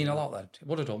 It mean a lot then? It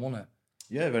would have done, wouldn't it?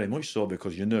 Yeah, very much so,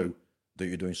 because you knew that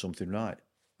you're doing something right.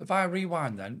 If I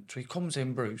rewind then, so he comes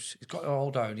in, Bruce, he's got it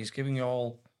all down, he's giving you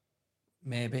all,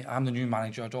 maybe, I'm the new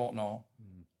manager, I don't know.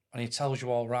 And he tells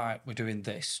you all, right, we're doing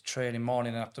this, training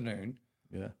morning and afternoon.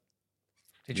 Yeah.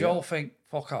 Did you all think,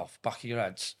 fuck off, back of your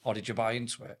heads, or did you buy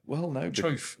into it? Well, no.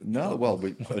 Truth. No, well,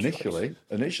 initially,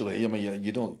 I mean,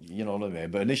 you don't, you know what I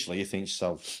mean? But initially you think to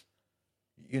yourself,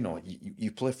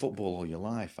 you play football all your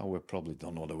life. I would probably,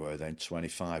 don't know what I were then,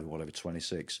 25 or whatever,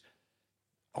 26.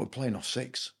 I was playing off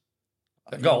 6.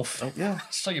 Golf? Yeah.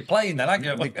 So you're playing then, aren't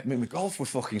you? My golf was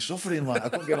fucking suffering. Like, I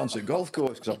couldn't get onto the golf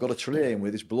course because I've got to train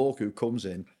with this bloke who comes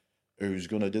in, who's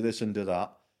going to do this and do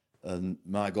that, and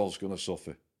my golf's going to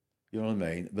suffer. You know what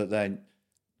I mean? But then,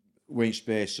 wait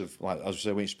space of, like, as I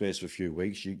say, wait space of a few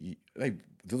weeks, the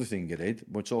other thing you did,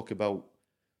 we're talking about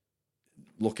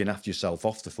looking after yourself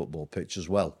off the football pitch as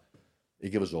well. He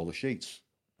gave us all the sheets.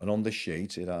 And on this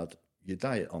sheet, it had your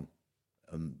diet on,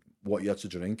 and what you had to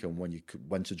drink, and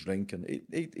when to drink. And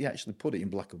he actually put it in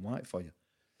black and white for you.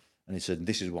 And he said,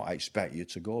 this is what I expect you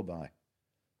to go by.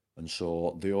 And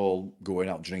so they all going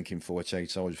out drinking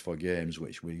 48 hours before games,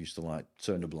 which we used to like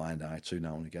turn a blind eye to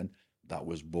now and again. That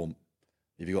was bump.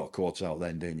 If you got caught out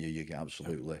then, didn't you? You get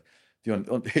absolutely.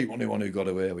 The only one who got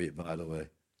away with it, by the way.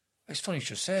 It's funny you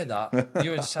should say that.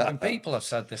 You and 7 people have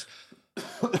said this.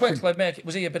 Quickly,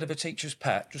 was he a bit of a teacher's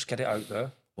pet? Just get it out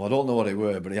there. Well, I don't know what it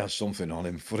were, but he has something on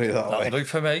him. Put it that way. That'll do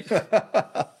for me.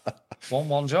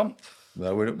 1-1 jump.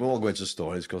 No, we won't go into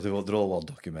stories because they're all well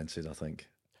documented, I think.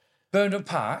 Burnham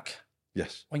Park.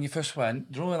 Yes. When you first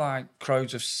went, there were like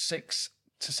crowds of 6,000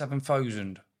 to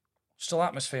 7,000. Still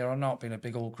atmosphere or not, being a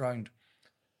big old ground?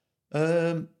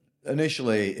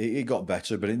 Initially, it got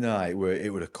better, but in the night, it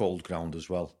was a cold ground as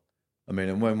well. I mean,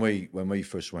 and when we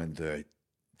first went there,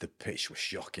 the pitch was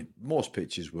shocking. Most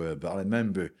pitches were, but I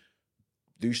remember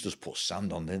they used to just put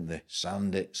sand on, didn't they?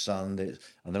 Sand it.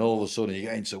 And then all of a sudden, you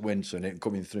get into winter and it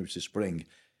coming through to spring,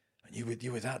 and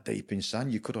you were that deep in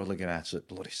sand, you could hardly get out of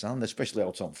bloody sand, especially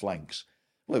out on flanks.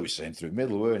 Well, it was same through the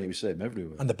middle, weren't it? It was same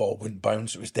everywhere. And the ball wouldn't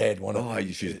bounce, it was dead, wasn't it? Oh,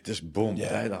 you should just boom,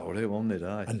 yeah. That was it, wasn't it?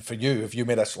 Aye. And for you, if you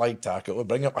made a slide tackle, it would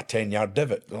bring up a 10-yard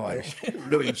divot. Oh,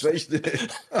 really impressed.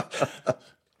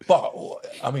 But,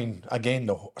 I mean, again,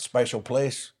 the special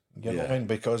place, you know what I mean?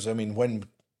 Because, I mean, when,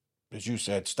 as you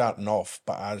said, starting off,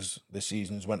 but as the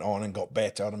seasons went on and got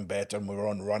better and better, and we were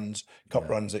on runs, cup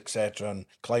runs, etc., and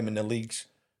climbing the leagues,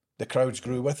 the crowds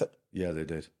grew with it. Yeah, they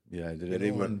did. Yeah, they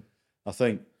did. I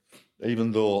think,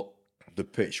 even though the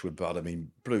pitch was bad, I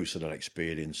mean, Bruce had an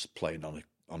experience playing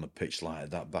on a pitch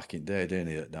like that back in the day, didn't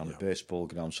he, down the baseball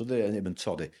ground. So they, and him and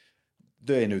Toddy,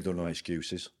 they knew there were no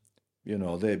excuses. You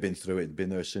know, they'd been through it, been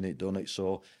there, seen it, done it.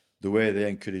 So the way they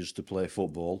encouraged us to play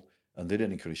football, and they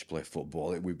didn't encourage us to play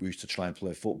football, we used to try and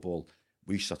play football.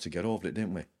 We used to have to get over it,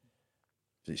 didn't we?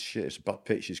 It's shit, it's a bad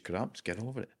pitch, it's cramped, get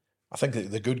over it. I think that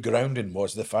the good grounding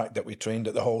was the fact that we trained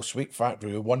at the whole sweet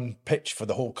factory with one pitch for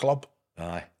the whole club.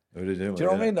 Aye. Do you know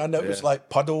what I mean? And it was like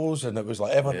puddles and it was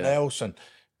like everything else. And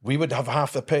we would have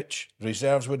half the pitch, the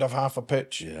reserves would have half a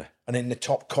pitch. Yeah. And in the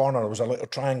top corner was a little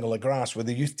triangle of grass where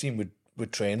the youth team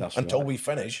would train. That's until we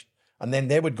finished. And then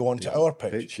they would go onto our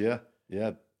pitch. Yeah.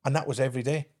 And that was every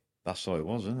day. That's how it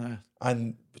was, isn't it?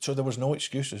 And so there was no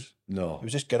excuses. No. It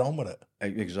was just get on with it.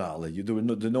 Exactly.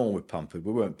 No one was pampered.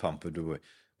 We weren't pampered, were we?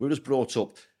 We were just brought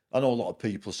up. I know a lot of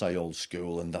people say old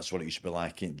school, and that's what it used to be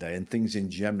like in day. And things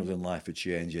in general in life are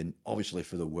changing, obviously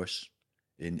for the worse,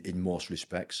 in most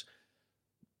respects.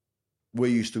 We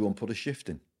used to go and put a shift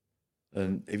in.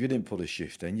 And if you didn't put a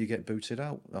shift in, you get booted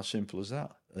out. As simple as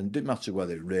that. And it didn't matter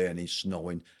whether it raining,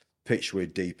 snowing, pitch were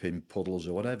deep in puddles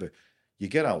or whatever. You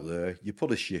get out there, you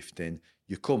put a shift in,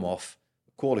 you come off,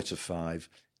 4:45,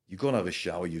 you go and have a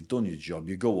shower, you've done your job,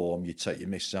 you go home, you take your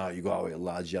miss out, you go out with the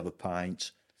lads, you have a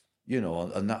pint,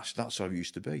 and that's how it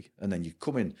used to be. And then you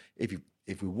come in,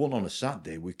 if we won on a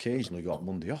Saturday, we occasionally got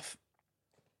Monday off,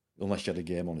 unless you had a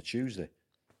game on a Tuesday.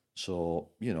 So,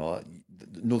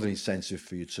 another incentive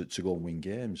for you to go and win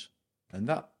games. And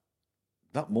that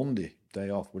Monday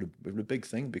day off would have been a big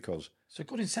thing because... It's a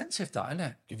good incentive, that, isn't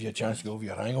it? Give you a chance to go over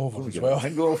your hangover as well.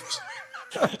 Hangovers.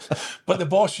 But the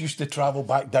boss used to travel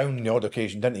back down on the odd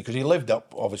occasion, didn't he? Because he lived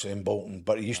up, obviously, in Bolton,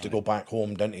 but he used to go back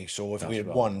home, didn't he? So if we had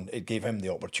won, it gave him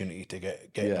the opportunity to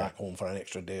get back home for an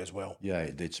extra day as well. Yeah,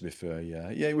 it did, to be fair,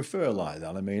 yeah. Yeah, it was fair like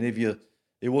that. I mean,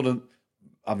 it wouldn't...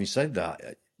 Having said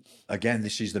that, again,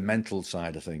 this is the mental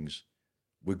side of things.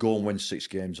 We go and win 6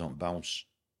 games on bounce.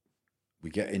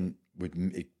 We get in...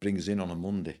 It brings in on a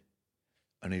Monday.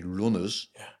 And he'd run us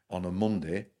on a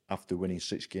Monday after winning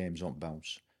 6 games on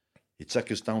bounce. He'd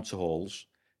take us down to halls,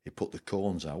 he'd put the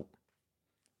cones out,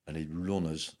 and he'd run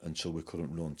us until we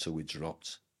couldn't run, until we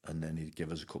dropped, and then he'd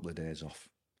give us a couple of days off.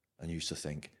 And you used to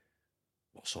think,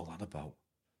 what's all that about?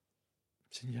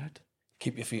 It's in your head.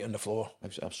 Keep your feet on the floor.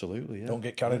 Absolutely, yeah. Don't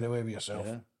get carried away with yourself.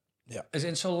 Yeah. Is it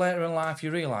until later in life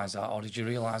you realise that, or did you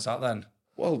realise that then?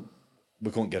 Well,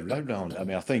 we couldn't get around it. I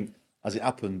mean, I think as it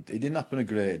happened, it didn't happen a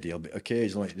great deal, but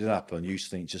occasionally it did happen. You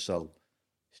used to think to yourself,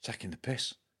 he's taking the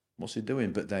piss. What's he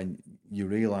doing? But then you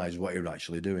realise what you're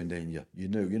actually doing, didn't you? You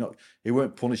knew. He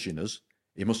weren't punishing us.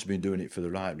 He must have been doing it for the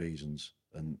right reasons.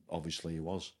 And obviously he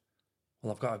was.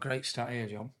 Well, I've got a great stat here,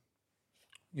 John.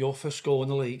 Your first goal in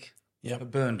the league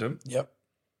at Burnham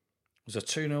was a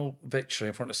 2-0 victory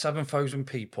in front of 7,000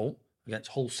 people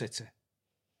against Hull City.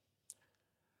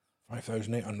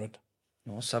 5,800.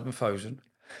 No, 7,000.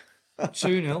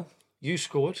 2-0. You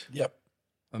scored. Yep.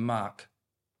 And Mark.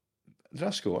 Did I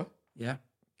score? Yeah.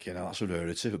 Okay, now that's a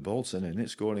rarity at Bolton, isn't it?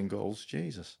 Scoring goals.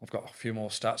 Jesus. I've got a few more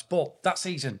stats. But that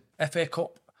season, FA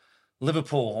Cup,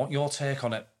 Liverpool, your take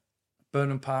on it?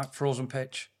 Burnham Park, frozen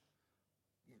pitch.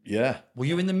 Yeah. Were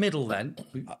you in the middle then?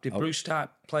 Did Bruce start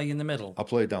playing in the middle? I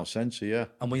played down centre, yeah.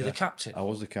 And were you the captain? I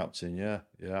was the captain, yeah.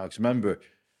 Yeah, I remember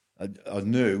I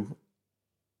knew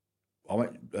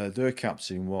their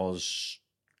captain was,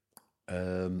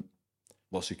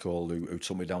 what's he called, who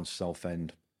took me down to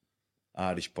Southend?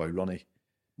 Irish boy, Ronnie.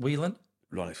 Whelan?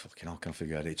 Ronnie, fucking hell, I can't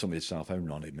forget it. He took me to Southend,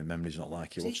 Ronnie. My memory's not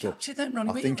like it. Was he captain then, Ronnie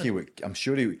Whelan? I think I'm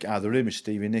sure he was either him or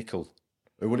Stevie Nicol.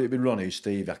 Or would it have been Ronnie or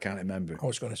Steve? I can't remember. I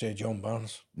was going to say John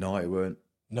Barnes. No, it weren't.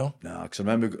 No? No, because I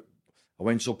remember I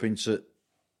went up into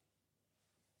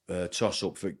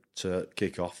toss-up to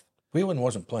kick-off. Whelan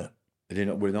wasn't playing.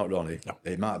 We're not Ronnie. No.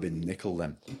 It might have been Nicol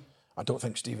then. I don't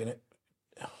think Stevie...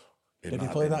 Did he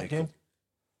play that game?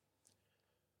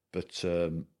 But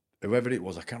whoever it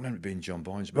was, I can't remember it being John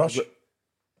Boynes. Rush?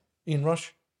 Ian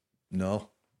Rush? No,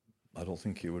 I don't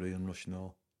think it was Ian Rush,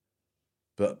 no.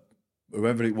 But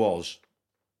whoever it was,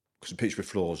 because the pitch was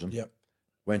frozen,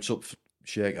 went up,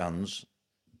 shake hands,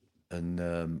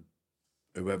 and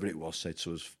whoever it was said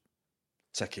to us,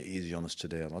 take it easy on us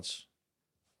today, lads.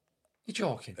 You're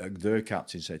joking? Their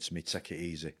captain said to me, take it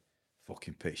easy.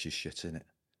 Fucking pitch is shit, innit?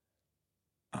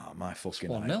 Ah, my fucking...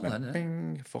 1-0 then,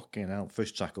 bing, fucking hell.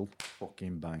 First tackle,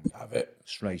 fucking bang. Have it.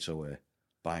 Straight away,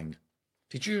 bang.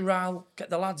 Did you get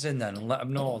the lads in then and let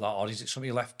them know that, or is it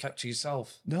something you kept to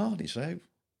yourself? No, I didn't say.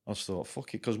 I just thought,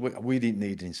 fuck it, because we didn't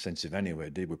need an incentive anyway,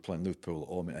 did we? Playing Liverpool at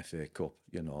home in FA Cup,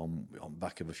 on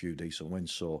back of a few decent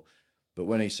wins. So, but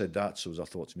when he said that to us, I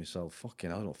thought to myself, fucking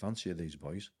hell, I don't fancy these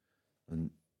boys. And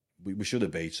we should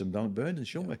have beat them down at Burnham,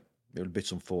 shouldn't we? It was a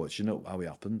bit unfortunate how it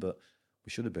happened, but we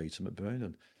should have beat them at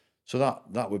Burnham. So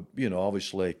that would,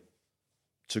 obviously,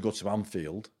 to go to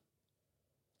Anfield,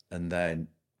 and then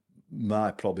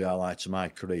probably highlight to my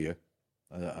career,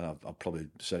 and I've probably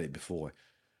said it before,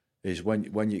 is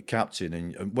when you're captain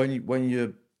and when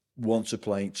you want to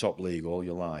play in top league all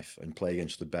your life and play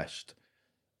against the best,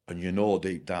 and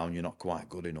deep down you're not quite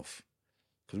good enough,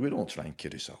 because we don't try and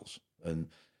kid ourselves. And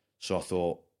so I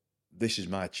thought, this is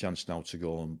my chance now to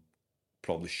go and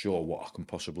probably show what I can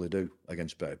possibly do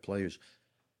against better players.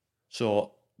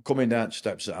 So coming down the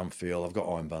steps at Anfield, I've got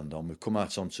armband on. We've come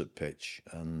out onto the pitch,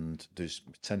 and there's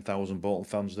 10,000 Bolton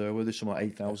fans there with us, something like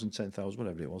 8,000, 10,000,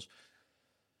 whatever it was.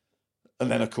 And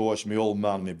then, of course, my old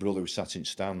man, my brother, was sat in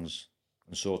stands.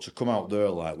 And so to come out there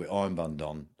like with armband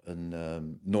on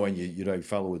and knowing you're out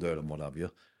fellow there and what have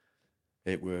you,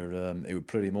 it were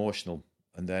pretty emotional.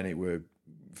 And then it were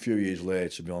a few years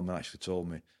later, my old man actually told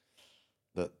me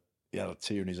that he had a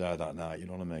tear in his eye that night. You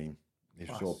know what I mean? He's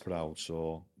so proud.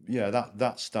 So yeah,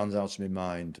 that stands out to my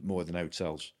mind more than out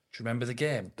else. Do you remember the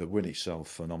game? The win itself,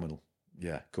 phenomenal.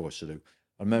 Yeah, of course I do.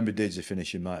 I remember Didsy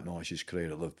finishing Mike Marsh's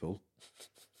career at Liverpool.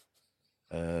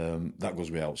 That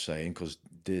goes without saying, because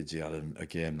Didsy had a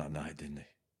game that night, didn't he?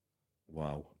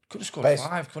 Wow. Could have scored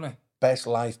 5, couldn't he? Best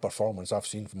live performance I've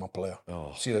seen from a player.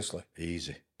 Oh, seriously.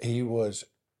 Easy. He was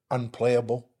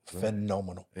unplayable,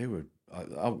 phenomenal. He would.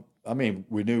 I mean,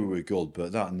 we knew we were good,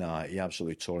 but that night he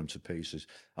absolutely tore him to pieces.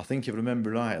 I think if I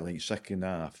remember right, I think second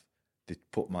half they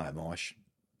put Mike Marsh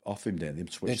off him. Then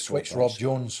they switched Rob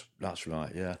Jones. That's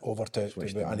right. Yeah. Over to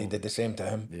and he did the same to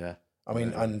him. Yeah. I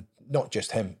mean, and not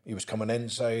just him. He was coming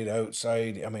inside,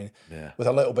 outside. I mean, with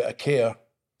a little bit of care,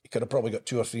 he could have probably got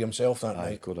 2 or 3 himself that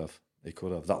night. He could have.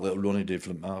 That little run he did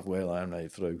from halfway line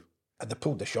right through. And they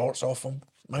pulled the shorts off him.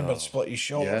 Remember, split his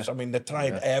shorts. I mean, they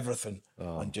tried everything,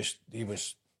 and he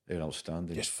was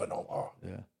outstanding, just phenomenal.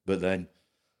 Yeah, but then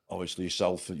obviously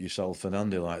yourself and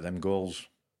Andy, like them goals,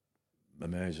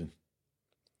 amazing.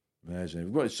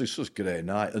 Well, it's just such a great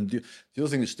night. And the other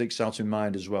thing that sticks out in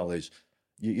mind as well is,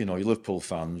 you know, your Liverpool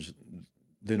fans,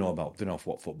 they know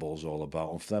what football's all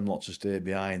about, and for them not to stay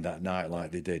behind that night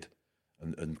like they did,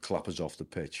 and clap us off the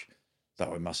pitch. That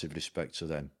was massive respect to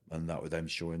them, and that was them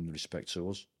showing respect to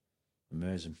us.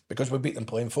 Amazing. Because we beat them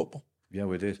playing football. Yeah,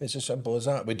 we did. It's as simple as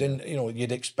that. We didn't,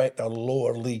 you'd expect a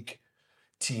lower league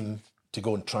team to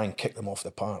go and try and kick them off the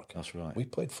park. That's right. We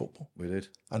played football. We did.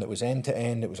 And it was end to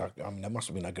end. It was, it must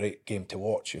have been a great game to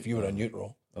watch if you were a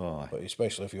neutral. Oh, but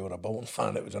especially if you were a Bolton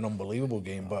fan, it was an unbelievable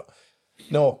game. But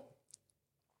no,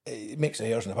 it makes the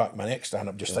hairs in the back of my neck stand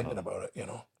up just thinking about it,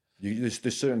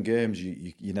 There's certain games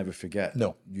you never forget.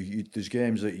 No. There's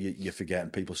games that you forget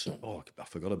and people say, oh, I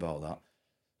forgot about that.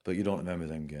 But you don't remember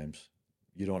them games.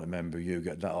 You don't remember you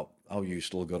get that up, how you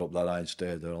still got up that high and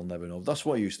stayed there. I'll never know. That's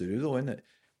what you used to do, though, isn't it?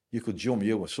 You could jump, I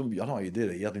don't know how you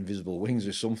did it. You had invisible wings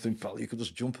or something, pal. You could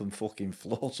just jump and fucking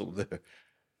float up there.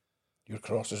 Your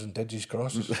crosses and Didgy's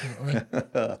crosses. You know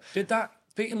what I mean? Did that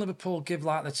beating Liverpool give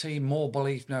like the team more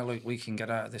belief now, look, we can get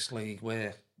out of this league?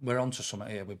 We're onto something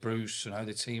here with Bruce and how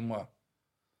the team were.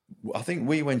 I think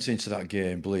we went into that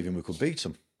game believing we could beat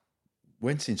them.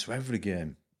 Went into every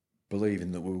game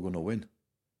believing that we were going to win.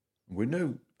 We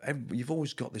knew, you've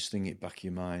always got this thing in the back of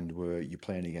your mind where you're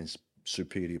playing against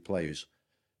superior players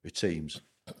or teams,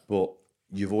 but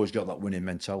you've always got that winning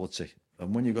mentality.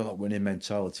 And when you've got that winning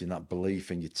mentality and that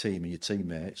belief in your team and your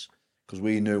teammates, because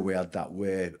we knew we had that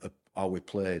way of how we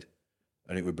played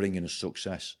and it was bringing us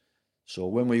success. So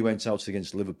when we went out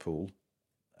against Liverpool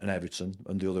and Everton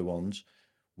and the other ones,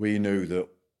 we knew that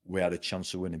we had a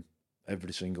chance of winning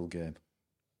every single game.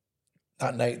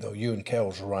 That night, though, you and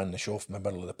Kells ran the show from the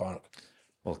middle of the park.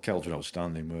 Well, Kells were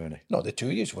outstanding, weren't he? No, the two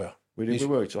of you were. We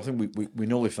worked. I think we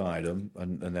nullified them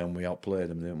and then we outplayed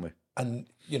them, didn't we? And,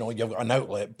 you've got an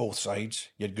outlet both sides.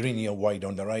 You had Greenier wide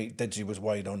on the right, Didsy was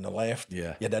wide on the left.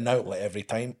 Yeah. You had an outlet every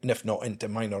time, and if not into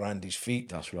mine or Andy's feet.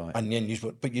 That's right. And then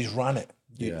but you ran it.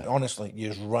 Honestly, you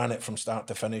just ran it from start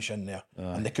to finish in there.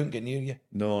 And they couldn't get near you.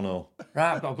 No.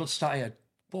 Right, I've got a good stat here.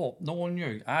 But no one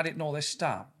knew. I didn't know this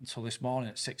stat until this morning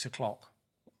at 6 o'clock.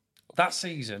 That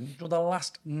season, the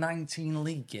last 19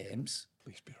 league games,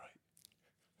 please be right,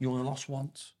 you only lost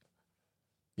once.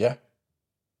 Yeah.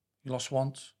 You lost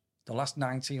once. The last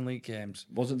 19 league games.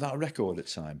 Wasn't that a record at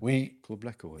the time? Club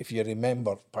record. If you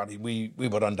remember, Paddy, we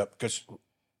were under, because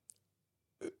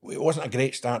it wasn't a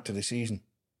great start to the season.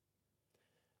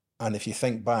 And if you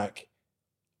think back,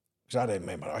 because I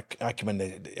remember, I came in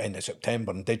the end of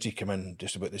September and Didgy came in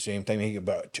just about the same time. He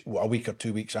about a week or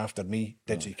 2 weeks after me,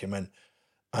 Didgy came in.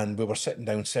 And we were sitting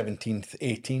down 17th,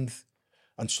 18th.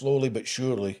 And slowly but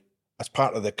surely, as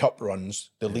part of the cup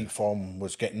runs, the league form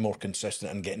was getting more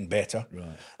consistent and getting better.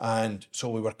 Right. And so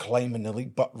we were climbing the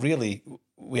league. But really,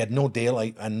 we had no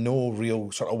daylight and no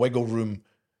real sort of wiggle room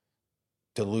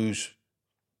to lose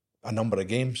a number of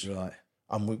games. Right.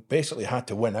 And we basically had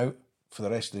to win out for the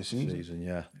rest of the season.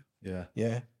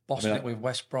 Yeah. Bossing it with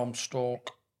West Brom,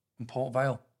 Stoke and Port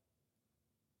Vale.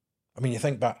 I mean, you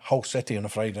think back, Hull City on a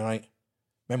Friday night.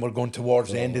 Remember going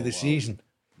towards the end of the season.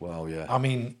 Well, yeah. I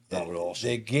mean, that was awesome.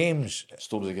 The games.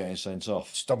 Stubbs are getting sent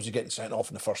off. Stubbs are getting sent off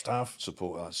in the first half.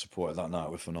 Supported that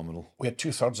night were phenomenal. We had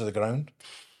 2/3 of the ground.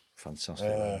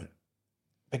 Fantastic.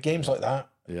 But games like that.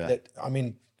 Yeah. I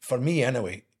mean, for me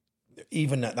anyway,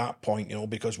 even at that point,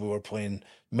 because we were playing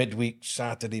midweek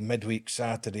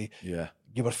Saturday. Yeah.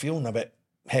 You were feeling a bit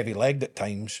heavy-legged at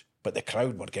times, but the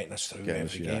crowd were getting us through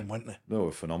every game, weren't they? They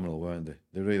were phenomenal, weren't they?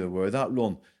 They really were. That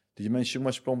run. Did you mention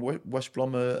West Brom? West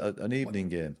Brom an evening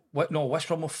game? No, West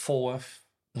Brom were fourth.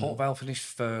 Port Vale finished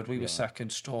third. We were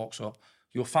second. Stoke. So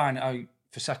you'll find out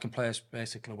for second place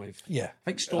basically with. Yeah.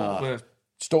 I think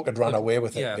Stoke had run away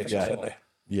with it.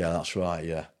 Yeah, that's right.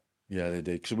 Yeah, they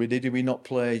did. So did we not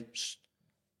play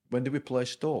When did we play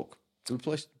Stoke?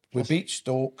 We beat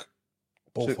Stoke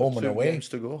both home and two away. games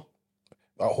to go.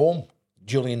 At home,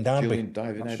 Julian Darby. Julian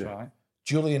diving That's header. right.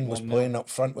 Julian was playing up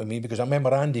front with me because I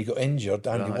remember Andy got injured.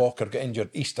 Andy Right. Walker got injured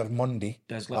Easter Monday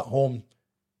Des at Little. home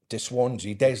to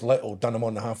Swansea. Des Little done him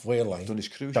on the halfway line. Done his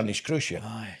cruciate. Done his cruciate.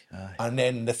 Aye, aye. And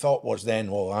then the thought was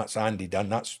well, that's Andy done.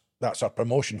 That's our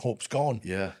promotion. Hope's gone.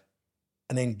 Yeah.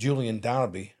 And then Julian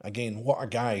Darby, again, what a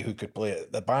guy who could play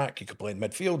at the back. He could play in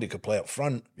midfield. He could play up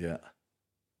front. Yeah.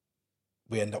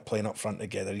 We end up playing up front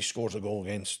together. He scores a goal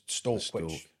against Stoke.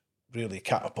 Which really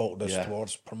catapulted us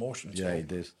towards promotion. Yeah, he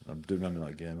did. I do remember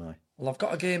that game, aye. Well, I've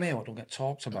got a game here what don't get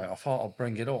talked about. I thought I'd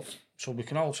bring it up. So we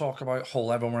can all talk about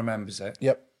Hull. Everyone remembers it.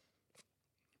 Yep.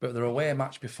 But their away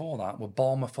match before that were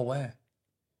Bournemouth away.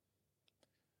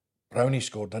 Brownie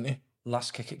scored, didn't he?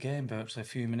 Last kick at game, virtually a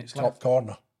few minutes Top left.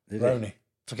 corner. Did he? Brownie.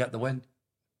 To get the win.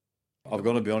 I've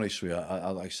got to be honest with you. I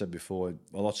like I said before,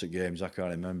 lots of games I can't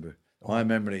remember. My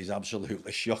memory is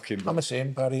absolutely shocking. I'm the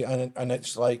same, Barry, and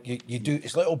it's like you do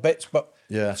it's little bits, but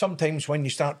sometimes when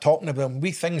you start talking about them,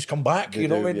 wee things come back. They you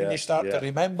know do, when yeah, you start to yeah.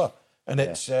 remember, and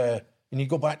it's and you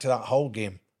go back to that Hull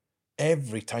game.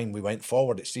 Every time we went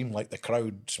forward, it seemed like the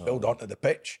crowd spilled onto the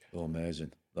pitch. Oh,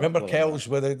 amazing! Remember Kells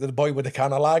with the boy with the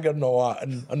can of lager and all that,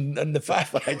 and the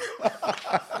fat leg.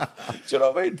 Do you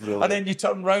know what I mean? Brilliant. And then you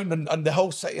turn round and the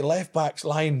whole City left back's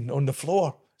lying on the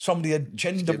floor. Somebody had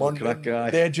chinned him on the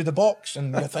edge of the box,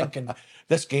 and you're thinking,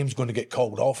 this game's going to get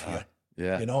called off here.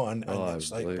 Yeah. You know, and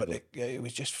it's like, but it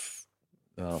was just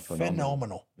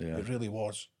phenomenal. Yeah. It really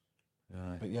was.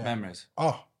 Yeah. But yeah. Memories.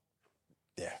 Oh,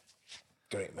 yeah.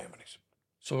 Great memories.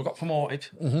 So we got promoted.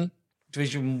 Mm-hmm.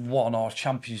 Division 1 or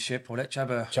Championship, or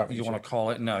whichever you want to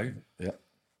call it now. Yeah.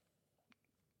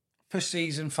 First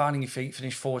season, finding your feet,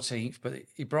 finished 14th, but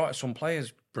he brought us some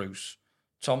players, Bruce.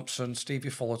 Thompson, Stevie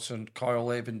Fullerton, Kyle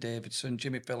Laban Davidson,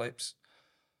 Jimmy Phillips.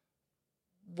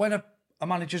 When a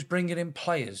manager's bringing in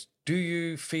players, do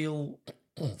you feel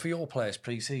for your players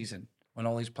pre-season when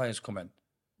all these players come in?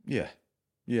 Yeah.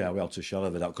 Yeah, we have to shadow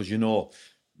of that because you know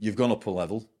you've gone up a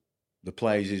level. The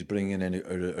players he's bringing in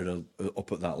are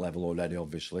up at that level already,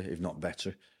 obviously, if not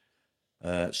better.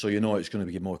 So you know it's going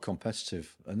to be more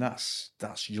competitive. And that's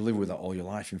you live with that all your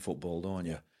life in football, don't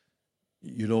you?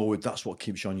 You know, that's what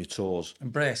keeps you on your toes.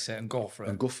 Embrace it and go for it.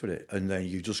 And go for it. And then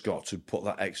you've just got to put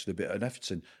that extra bit of effort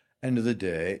in. End of the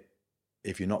day,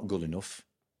 if you're not good enough,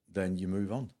 then you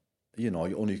move on. You know,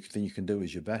 the only thing you can do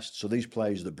is your best. So these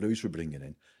players that Bruce were bringing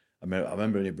in, I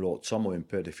remember when he brought Tomo in,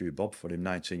 paid a few bob for him,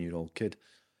 19-year-old kid.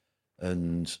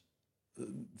 And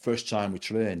first time we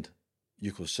trained,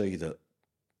 you could see that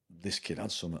this kid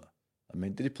had something. I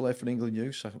mean, did he play for England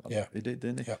youth? Yeah. He did,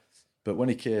 didn't he? Yeah. But when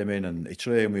he came in and he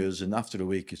trained with us, and after a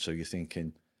week or two, you're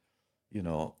thinking, you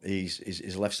know, he's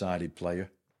a left-sided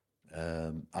player.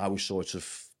 I was sort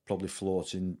of probably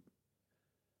floating,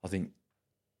 I think,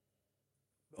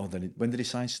 when did he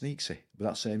sign Sneaksy? But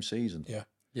that same season. Yeah.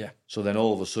 Yeah. So then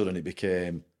all of a sudden it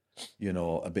became, you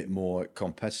know, a bit more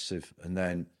competitive. And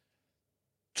then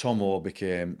Tomo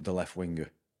became the left winger.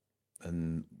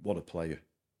 And what a player.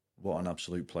 What an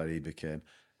absolute player he became.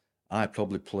 I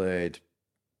probably played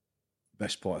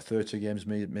best part of 30 games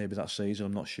maybe that season,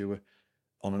 I'm not sure.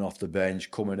 On and off the bench,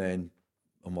 coming in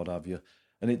and what have you.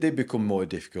 And it did become more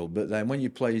difficult. But then when you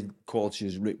play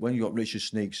qualities, when you got Richard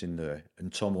Sneaks in there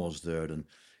and Tomo's there and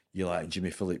you like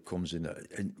Jimmy Phillip comes in there,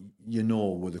 and you know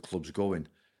where the club's going.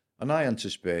 And I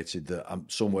anticipated that I'm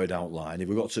somewhere down the line. If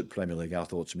we got to the Premier League, I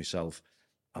thought to myself,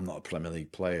 I'm not a Premier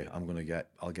League player.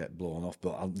 I'll get blown off.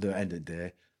 But at the end of the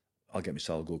day, I'll get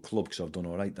myself a good club because I've done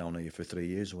all right down here for 3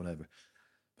 years or whatever.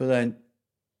 But then,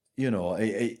 you know,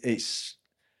 it's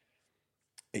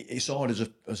hard as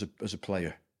a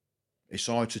player. It's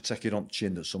hard to take it on the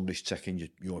chin that somebody's taking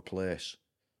your place,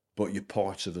 but you're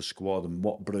part of the squad. And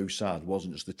what Bruce had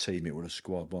wasn't just the team; it was a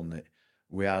squad, wasn't it?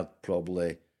 We had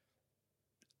probably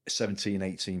 17,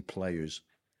 18 players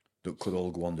that could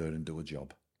all go on there and do a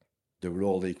job. They were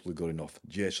all equally good enough.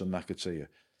 Jason McAteer,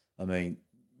 I mean,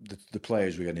 the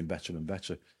players were getting better and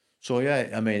better. So yeah,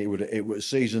 I mean, it was a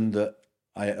season that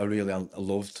I really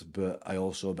loved, but I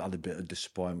also had a bit of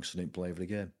disappointment because I didn't play every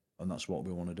game, and that's what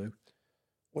we want to do.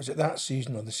 Was it that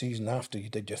season or the season after you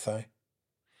did your thigh?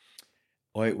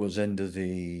 Oh, it was end of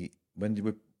the... When did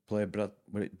we play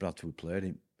Bradford? We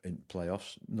played in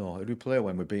playoffs. No, did we play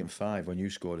when we beat them 5 when you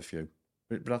scored a few?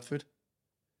 Was it Bradford?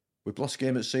 We lost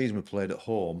game at season. We played at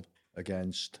home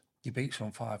against... You beat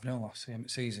someone 5-0 last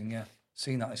season, yeah.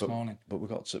 Seen that this morning. But we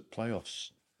got to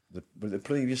playoffs. The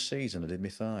previous season, I did my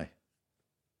thigh.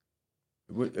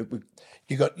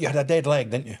 You had a dead leg,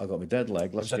 didn't you? I got my dead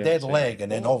leg. It was a dead leg,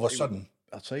 and then all of a sudden...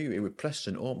 I'll tell you, it was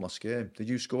Preston home last game. Did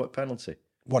you score at penalty?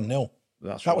 1-0.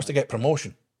 That was to get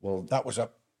promotion. Well, that was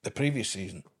up the previous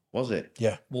season. Was it?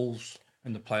 Yeah. Wolves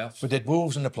in the playoffs. We did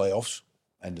Wolves in the playoffs.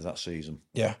 End of that season.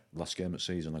 Yeah. Last game of the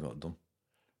season, I got it done.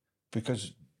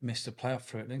 Because missed the playoff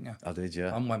for it, didn't you? I did,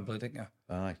 yeah. And Wembley, didn't you?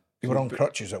 Aye. You were on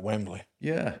crutches at Wembley.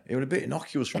 Yeah, it was a bit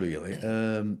innocuous, really.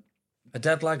 A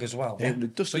dead leg as well. Yeah,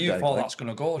 so you thought that's going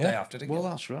to go day after, didn't you? Well,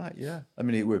 that's right, yeah. I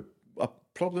mean, it were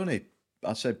probably only,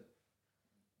 I'd say,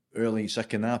 early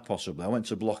second half possibly. I went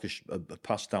to block a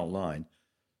passed out line.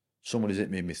 Somebody's hit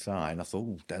me in my thigh, and I thought,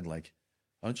 oh, dead leg.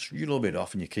 I just, you know, a bit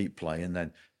off, and you keep playing.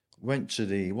 Then went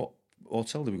to what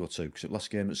hotel did we go to? Because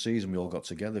last game of the season, we all got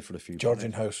together for a few.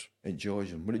 Georgian House. In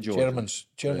Georgian. Were it Georgian?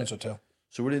 Chairman's Hotel.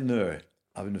 So we're in there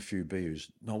having a few beers.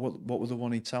 No, what was the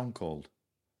one in town called?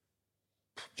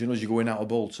 Do you know as you're going out of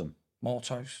Bolton?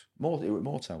 Morthouse.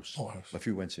 Morthouse. A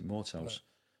few went in Morthouse. Right.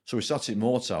 So we sat in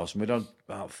Morthouse and we'd had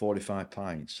about 45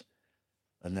 pints.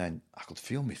 And then I could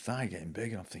feel my thigh getting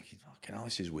big. And I'm thinking, fucking hell,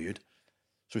 this is weird.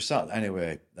 So we sat,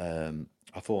 anyway,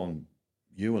 I phoned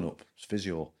Ewan up, his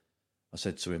physio. I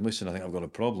said to him, listen, I think I've got a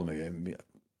problem here.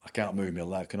 I can't move my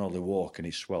leg, I can only walk and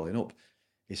it's swelling up.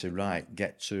 He said, right,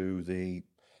 get to the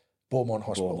Beaumont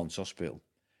Hospital.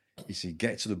 He said,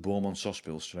 get to the Beaumont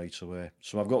Hospital straight away.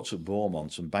 So I've got to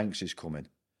Beaumont and Banks is coming.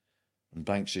 And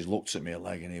Banks has looked at me a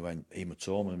leg and he went,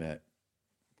 hematoma, mate.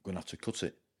 We're going to have to cut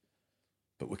it.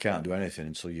 But we can't do anything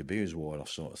until your beer's worn off,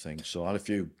 sort of thing. So I had a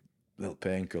few little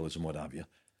painkillers and what have you.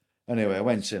 Anyway, I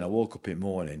went in, I woke up in the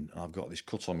morning and I've got this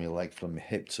cut on my leg from my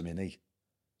hip to my knee.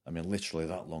 I mean, literally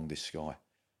that long, this sky.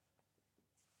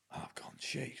 And I've gone,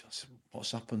 jeez, I said,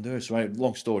 what's happened there? So,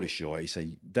 long story short, he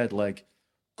said, dead leg,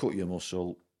 cut your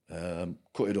muscle,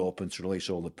 cut it open to release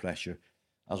all the pressure.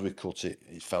 As we cut it,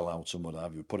 it fell out and what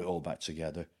have you. We put it all back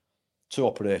together. 2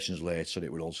 operations later,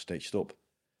 it was all stitched up.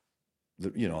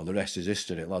 The rest is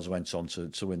history. Lads went on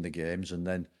to win the games, and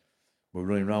then we're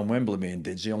running around Wembley, me and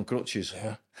Didsy, on crutches.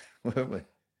 Yeah. Weren't we?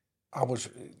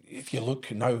 If you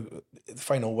look now, the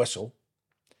final whistle,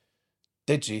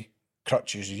 Didsy,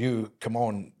 crutches, you come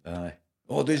on. Aye.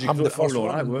 Oh, Didsy, I'm the first one.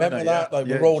 Right, remember that? Like,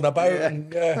 we rolled about,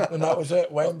 and that was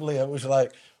it. Wembley, it was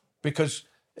like, because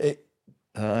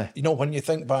when you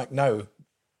think back now,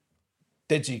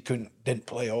 Didsy didn't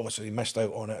play, obviously, he missed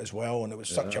out on it as well, and it was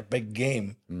such a big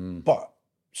game, but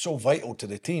so vital to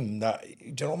the team that, do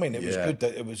you know what I mean? It was good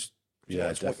that it was,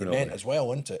 that's what you meant as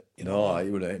well, isn't it?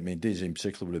 Didsy in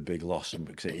particular was a big loss,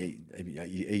 because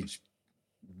he's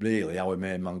really our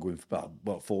main man going for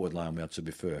what forward line we had, to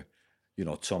be fair.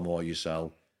 Tom or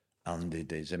yourself, Andy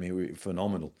did. I mean, we were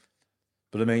phenomenal.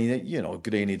 But I mean,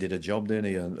 Greeny did a job, didn't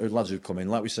he? And the lads who come in,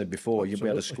 like we said before, we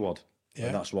had a squad. Yeah.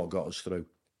 And that's what got us through.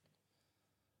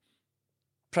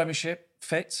 Premiership,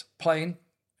 fit, playing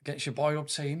against your boy-up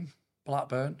team,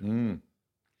 Blackburn.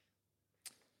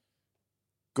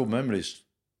 Good memories.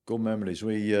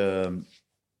 We, there's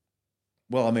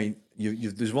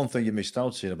one thing you missed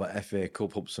out here about FA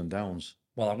Cup ups and downs.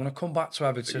 Well, I'm going to come back to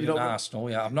Everton and Arsenal.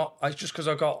 Yeah, I'm not. It's just because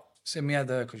I got it's in my head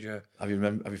there. Because you have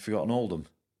you forgotten Oldham?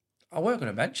 I weren't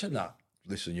going to mention that.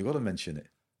 Listen, you've got to mention it.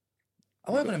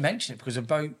 I weren't going to mention it because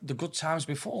about the good times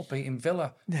before beating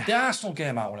Villa. Yeah. The Arsenal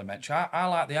game I want to mention. I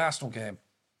like the Arsenal game.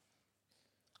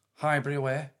 Highbury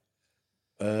away.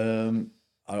 The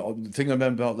thing I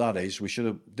remember about that is we should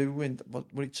have... Did we win?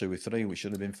 What were it, 2 or 3? We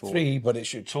should have been 4. 3, but it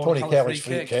should... Tony Kelly's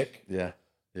free kick. Yeah.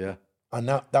 And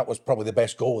that was probably the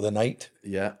best goal of the night.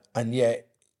 Yeah. And yet,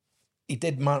 he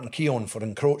did Martin Keown for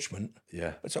encroachment.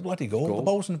 Yeah. It's a bloody goal. The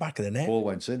ball's in the back of the net. Ball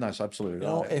went in, that's absolutely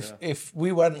right. If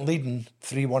we weren't leading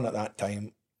 3-1 at that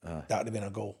time, that would have been a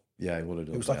goal. Yeah, it would have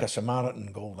done. It was like a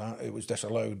Samaritan goal, that. It was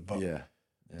disallowed. But yeah.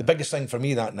 The biggest thing for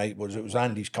me that night was it was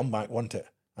Andy's comeback, wasn't it?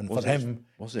 And was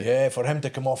it? Yeah, for him to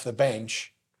come off the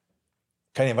bench,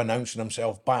 kind of announcing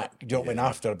himself back, do you know what I mean,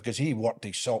 after, because he worked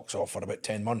his socks off for about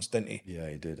 10 months, didn't he? Yeah,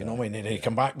 he did. You know what I mean? And he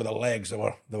come back with the legs, they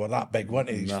were that big, weren't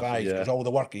they, his thighs, because all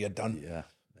the work he had done. Yeah.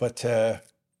 But,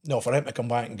 no, for him to come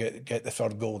back and get the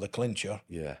third goal, the clincher,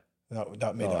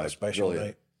 that made it a special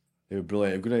night. It was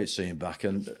brilliant. It was great seeing him back.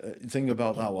 And the thing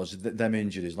about that was, them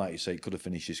injuries, like you say, could have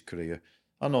finished his career.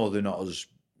 I know they're not as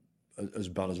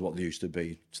bad as what they used to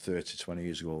be 30, 20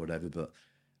 years ago or whatever, but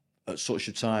at such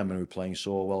a time when we were playing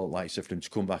so well, like I said, for him to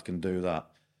come back and do that,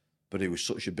 but he was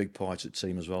such a big part of the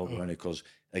team as well, because,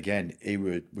 again,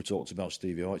 we talked about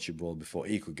Stevie Archibald before,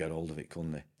 he could get hold of it,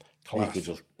 couldn't he?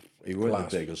 Class. He weren't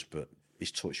the biggest, but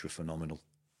his touch was phenomenal.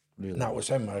 Really. And that was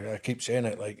him, I keep saying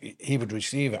it, like, he would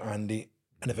receive it, Andy,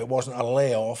 and if it wasn't a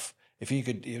layoff, if he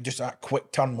could just that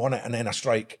quick turn, won it, and then a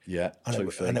strike. Yeah,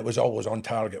 and it was always on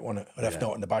target, wasn't it? Or if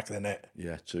not, in the back of the net.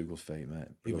 Yeah, 2 good feet, mate.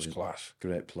 Brilliant. He was class.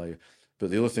 Great player. But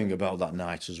the other thing about that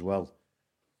night as well,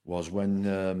 was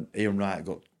when Ian Wright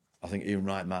I think Ian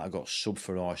Wright might have got sub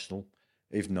for Arsenal.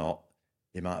 If not,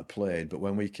 he might have played. But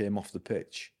when we came off the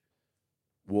pitch,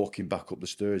 walking back up the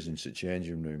stairs into the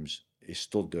changing rooms, he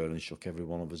stood there and shook every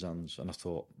one of his hands. And I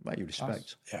thought, mate, you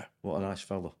respect. Yeah. What a nice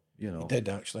fella, you know. He did,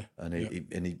 actually. And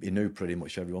he knew pretty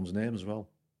much everyone's name as well.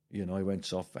 You know, he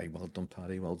went off, hey, well done,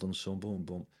 Paddy, well done, son, boom,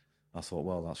 boom. I thought,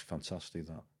 well, that's fantastic,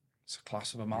 that. It's a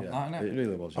class of a man, isn't it? It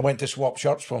really was. I went to swap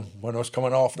shirts from when I was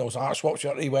coming off, and I was like, swap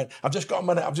shirt. He went, I've just got a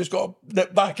minute, I've just got to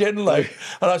nip back in, like.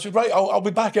 And I said, right, I'll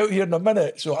be back out here in a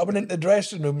minute. So I went into the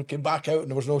dressing room and came back out, and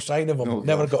there was no sign of him.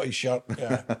 Never got his shirt.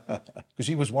 Yeah. Because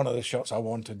he was one of the shirts I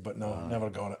wanted, but no, never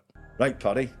got it. Right,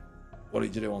 Paddy, what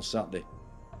did you do on Saturday?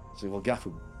 I said, well,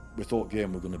 Gaffer, we thought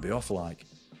game were going to be off, like.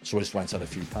 So we just went and had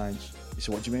a few pints. He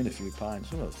said, what do you mean a few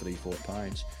pints? Well, 3-4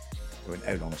 pints. We went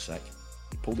out on a sec.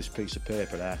 He pulled this piece of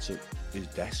paper out of his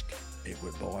desk. It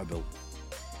was Bible.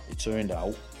 It turned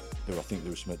out I think there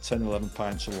was some 10, 11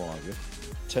 pints of lager,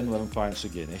 10, 11 pints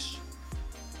of Guinness,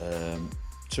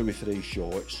 2 or 3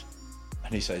 shorts,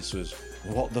 and he said to us,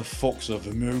 what the fuck's a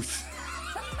vermouth?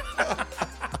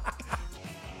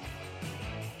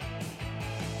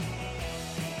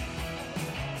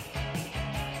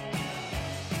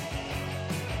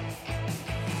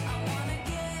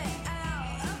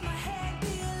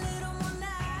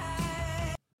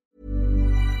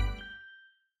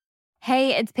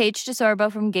 Hey, it's Paige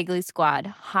DeSorbo from Giggly Squad.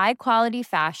 High quality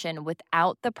fashion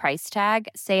without the price tag.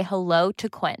 Say hello to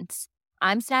Quince.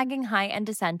 I'm snagging high-end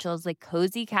essentials like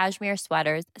cozy cashmere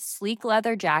sweaters, sleek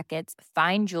leather jackets,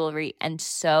 fine jewelry, and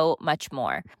so much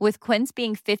more. With Quince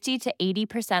being 50 to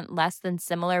 80% less than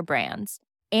similar brands.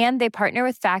 And they partner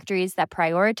with factories that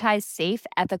prioritize safe,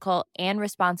 ethical, and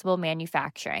responsible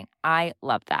manufacturing. I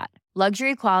love that.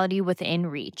 Luxury quality within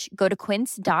reach. Go to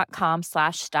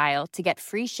quince.com/style to get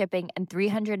free shipping and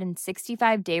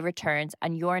 365-day returns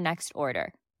on your next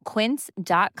order.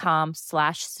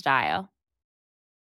 Quince.com/style.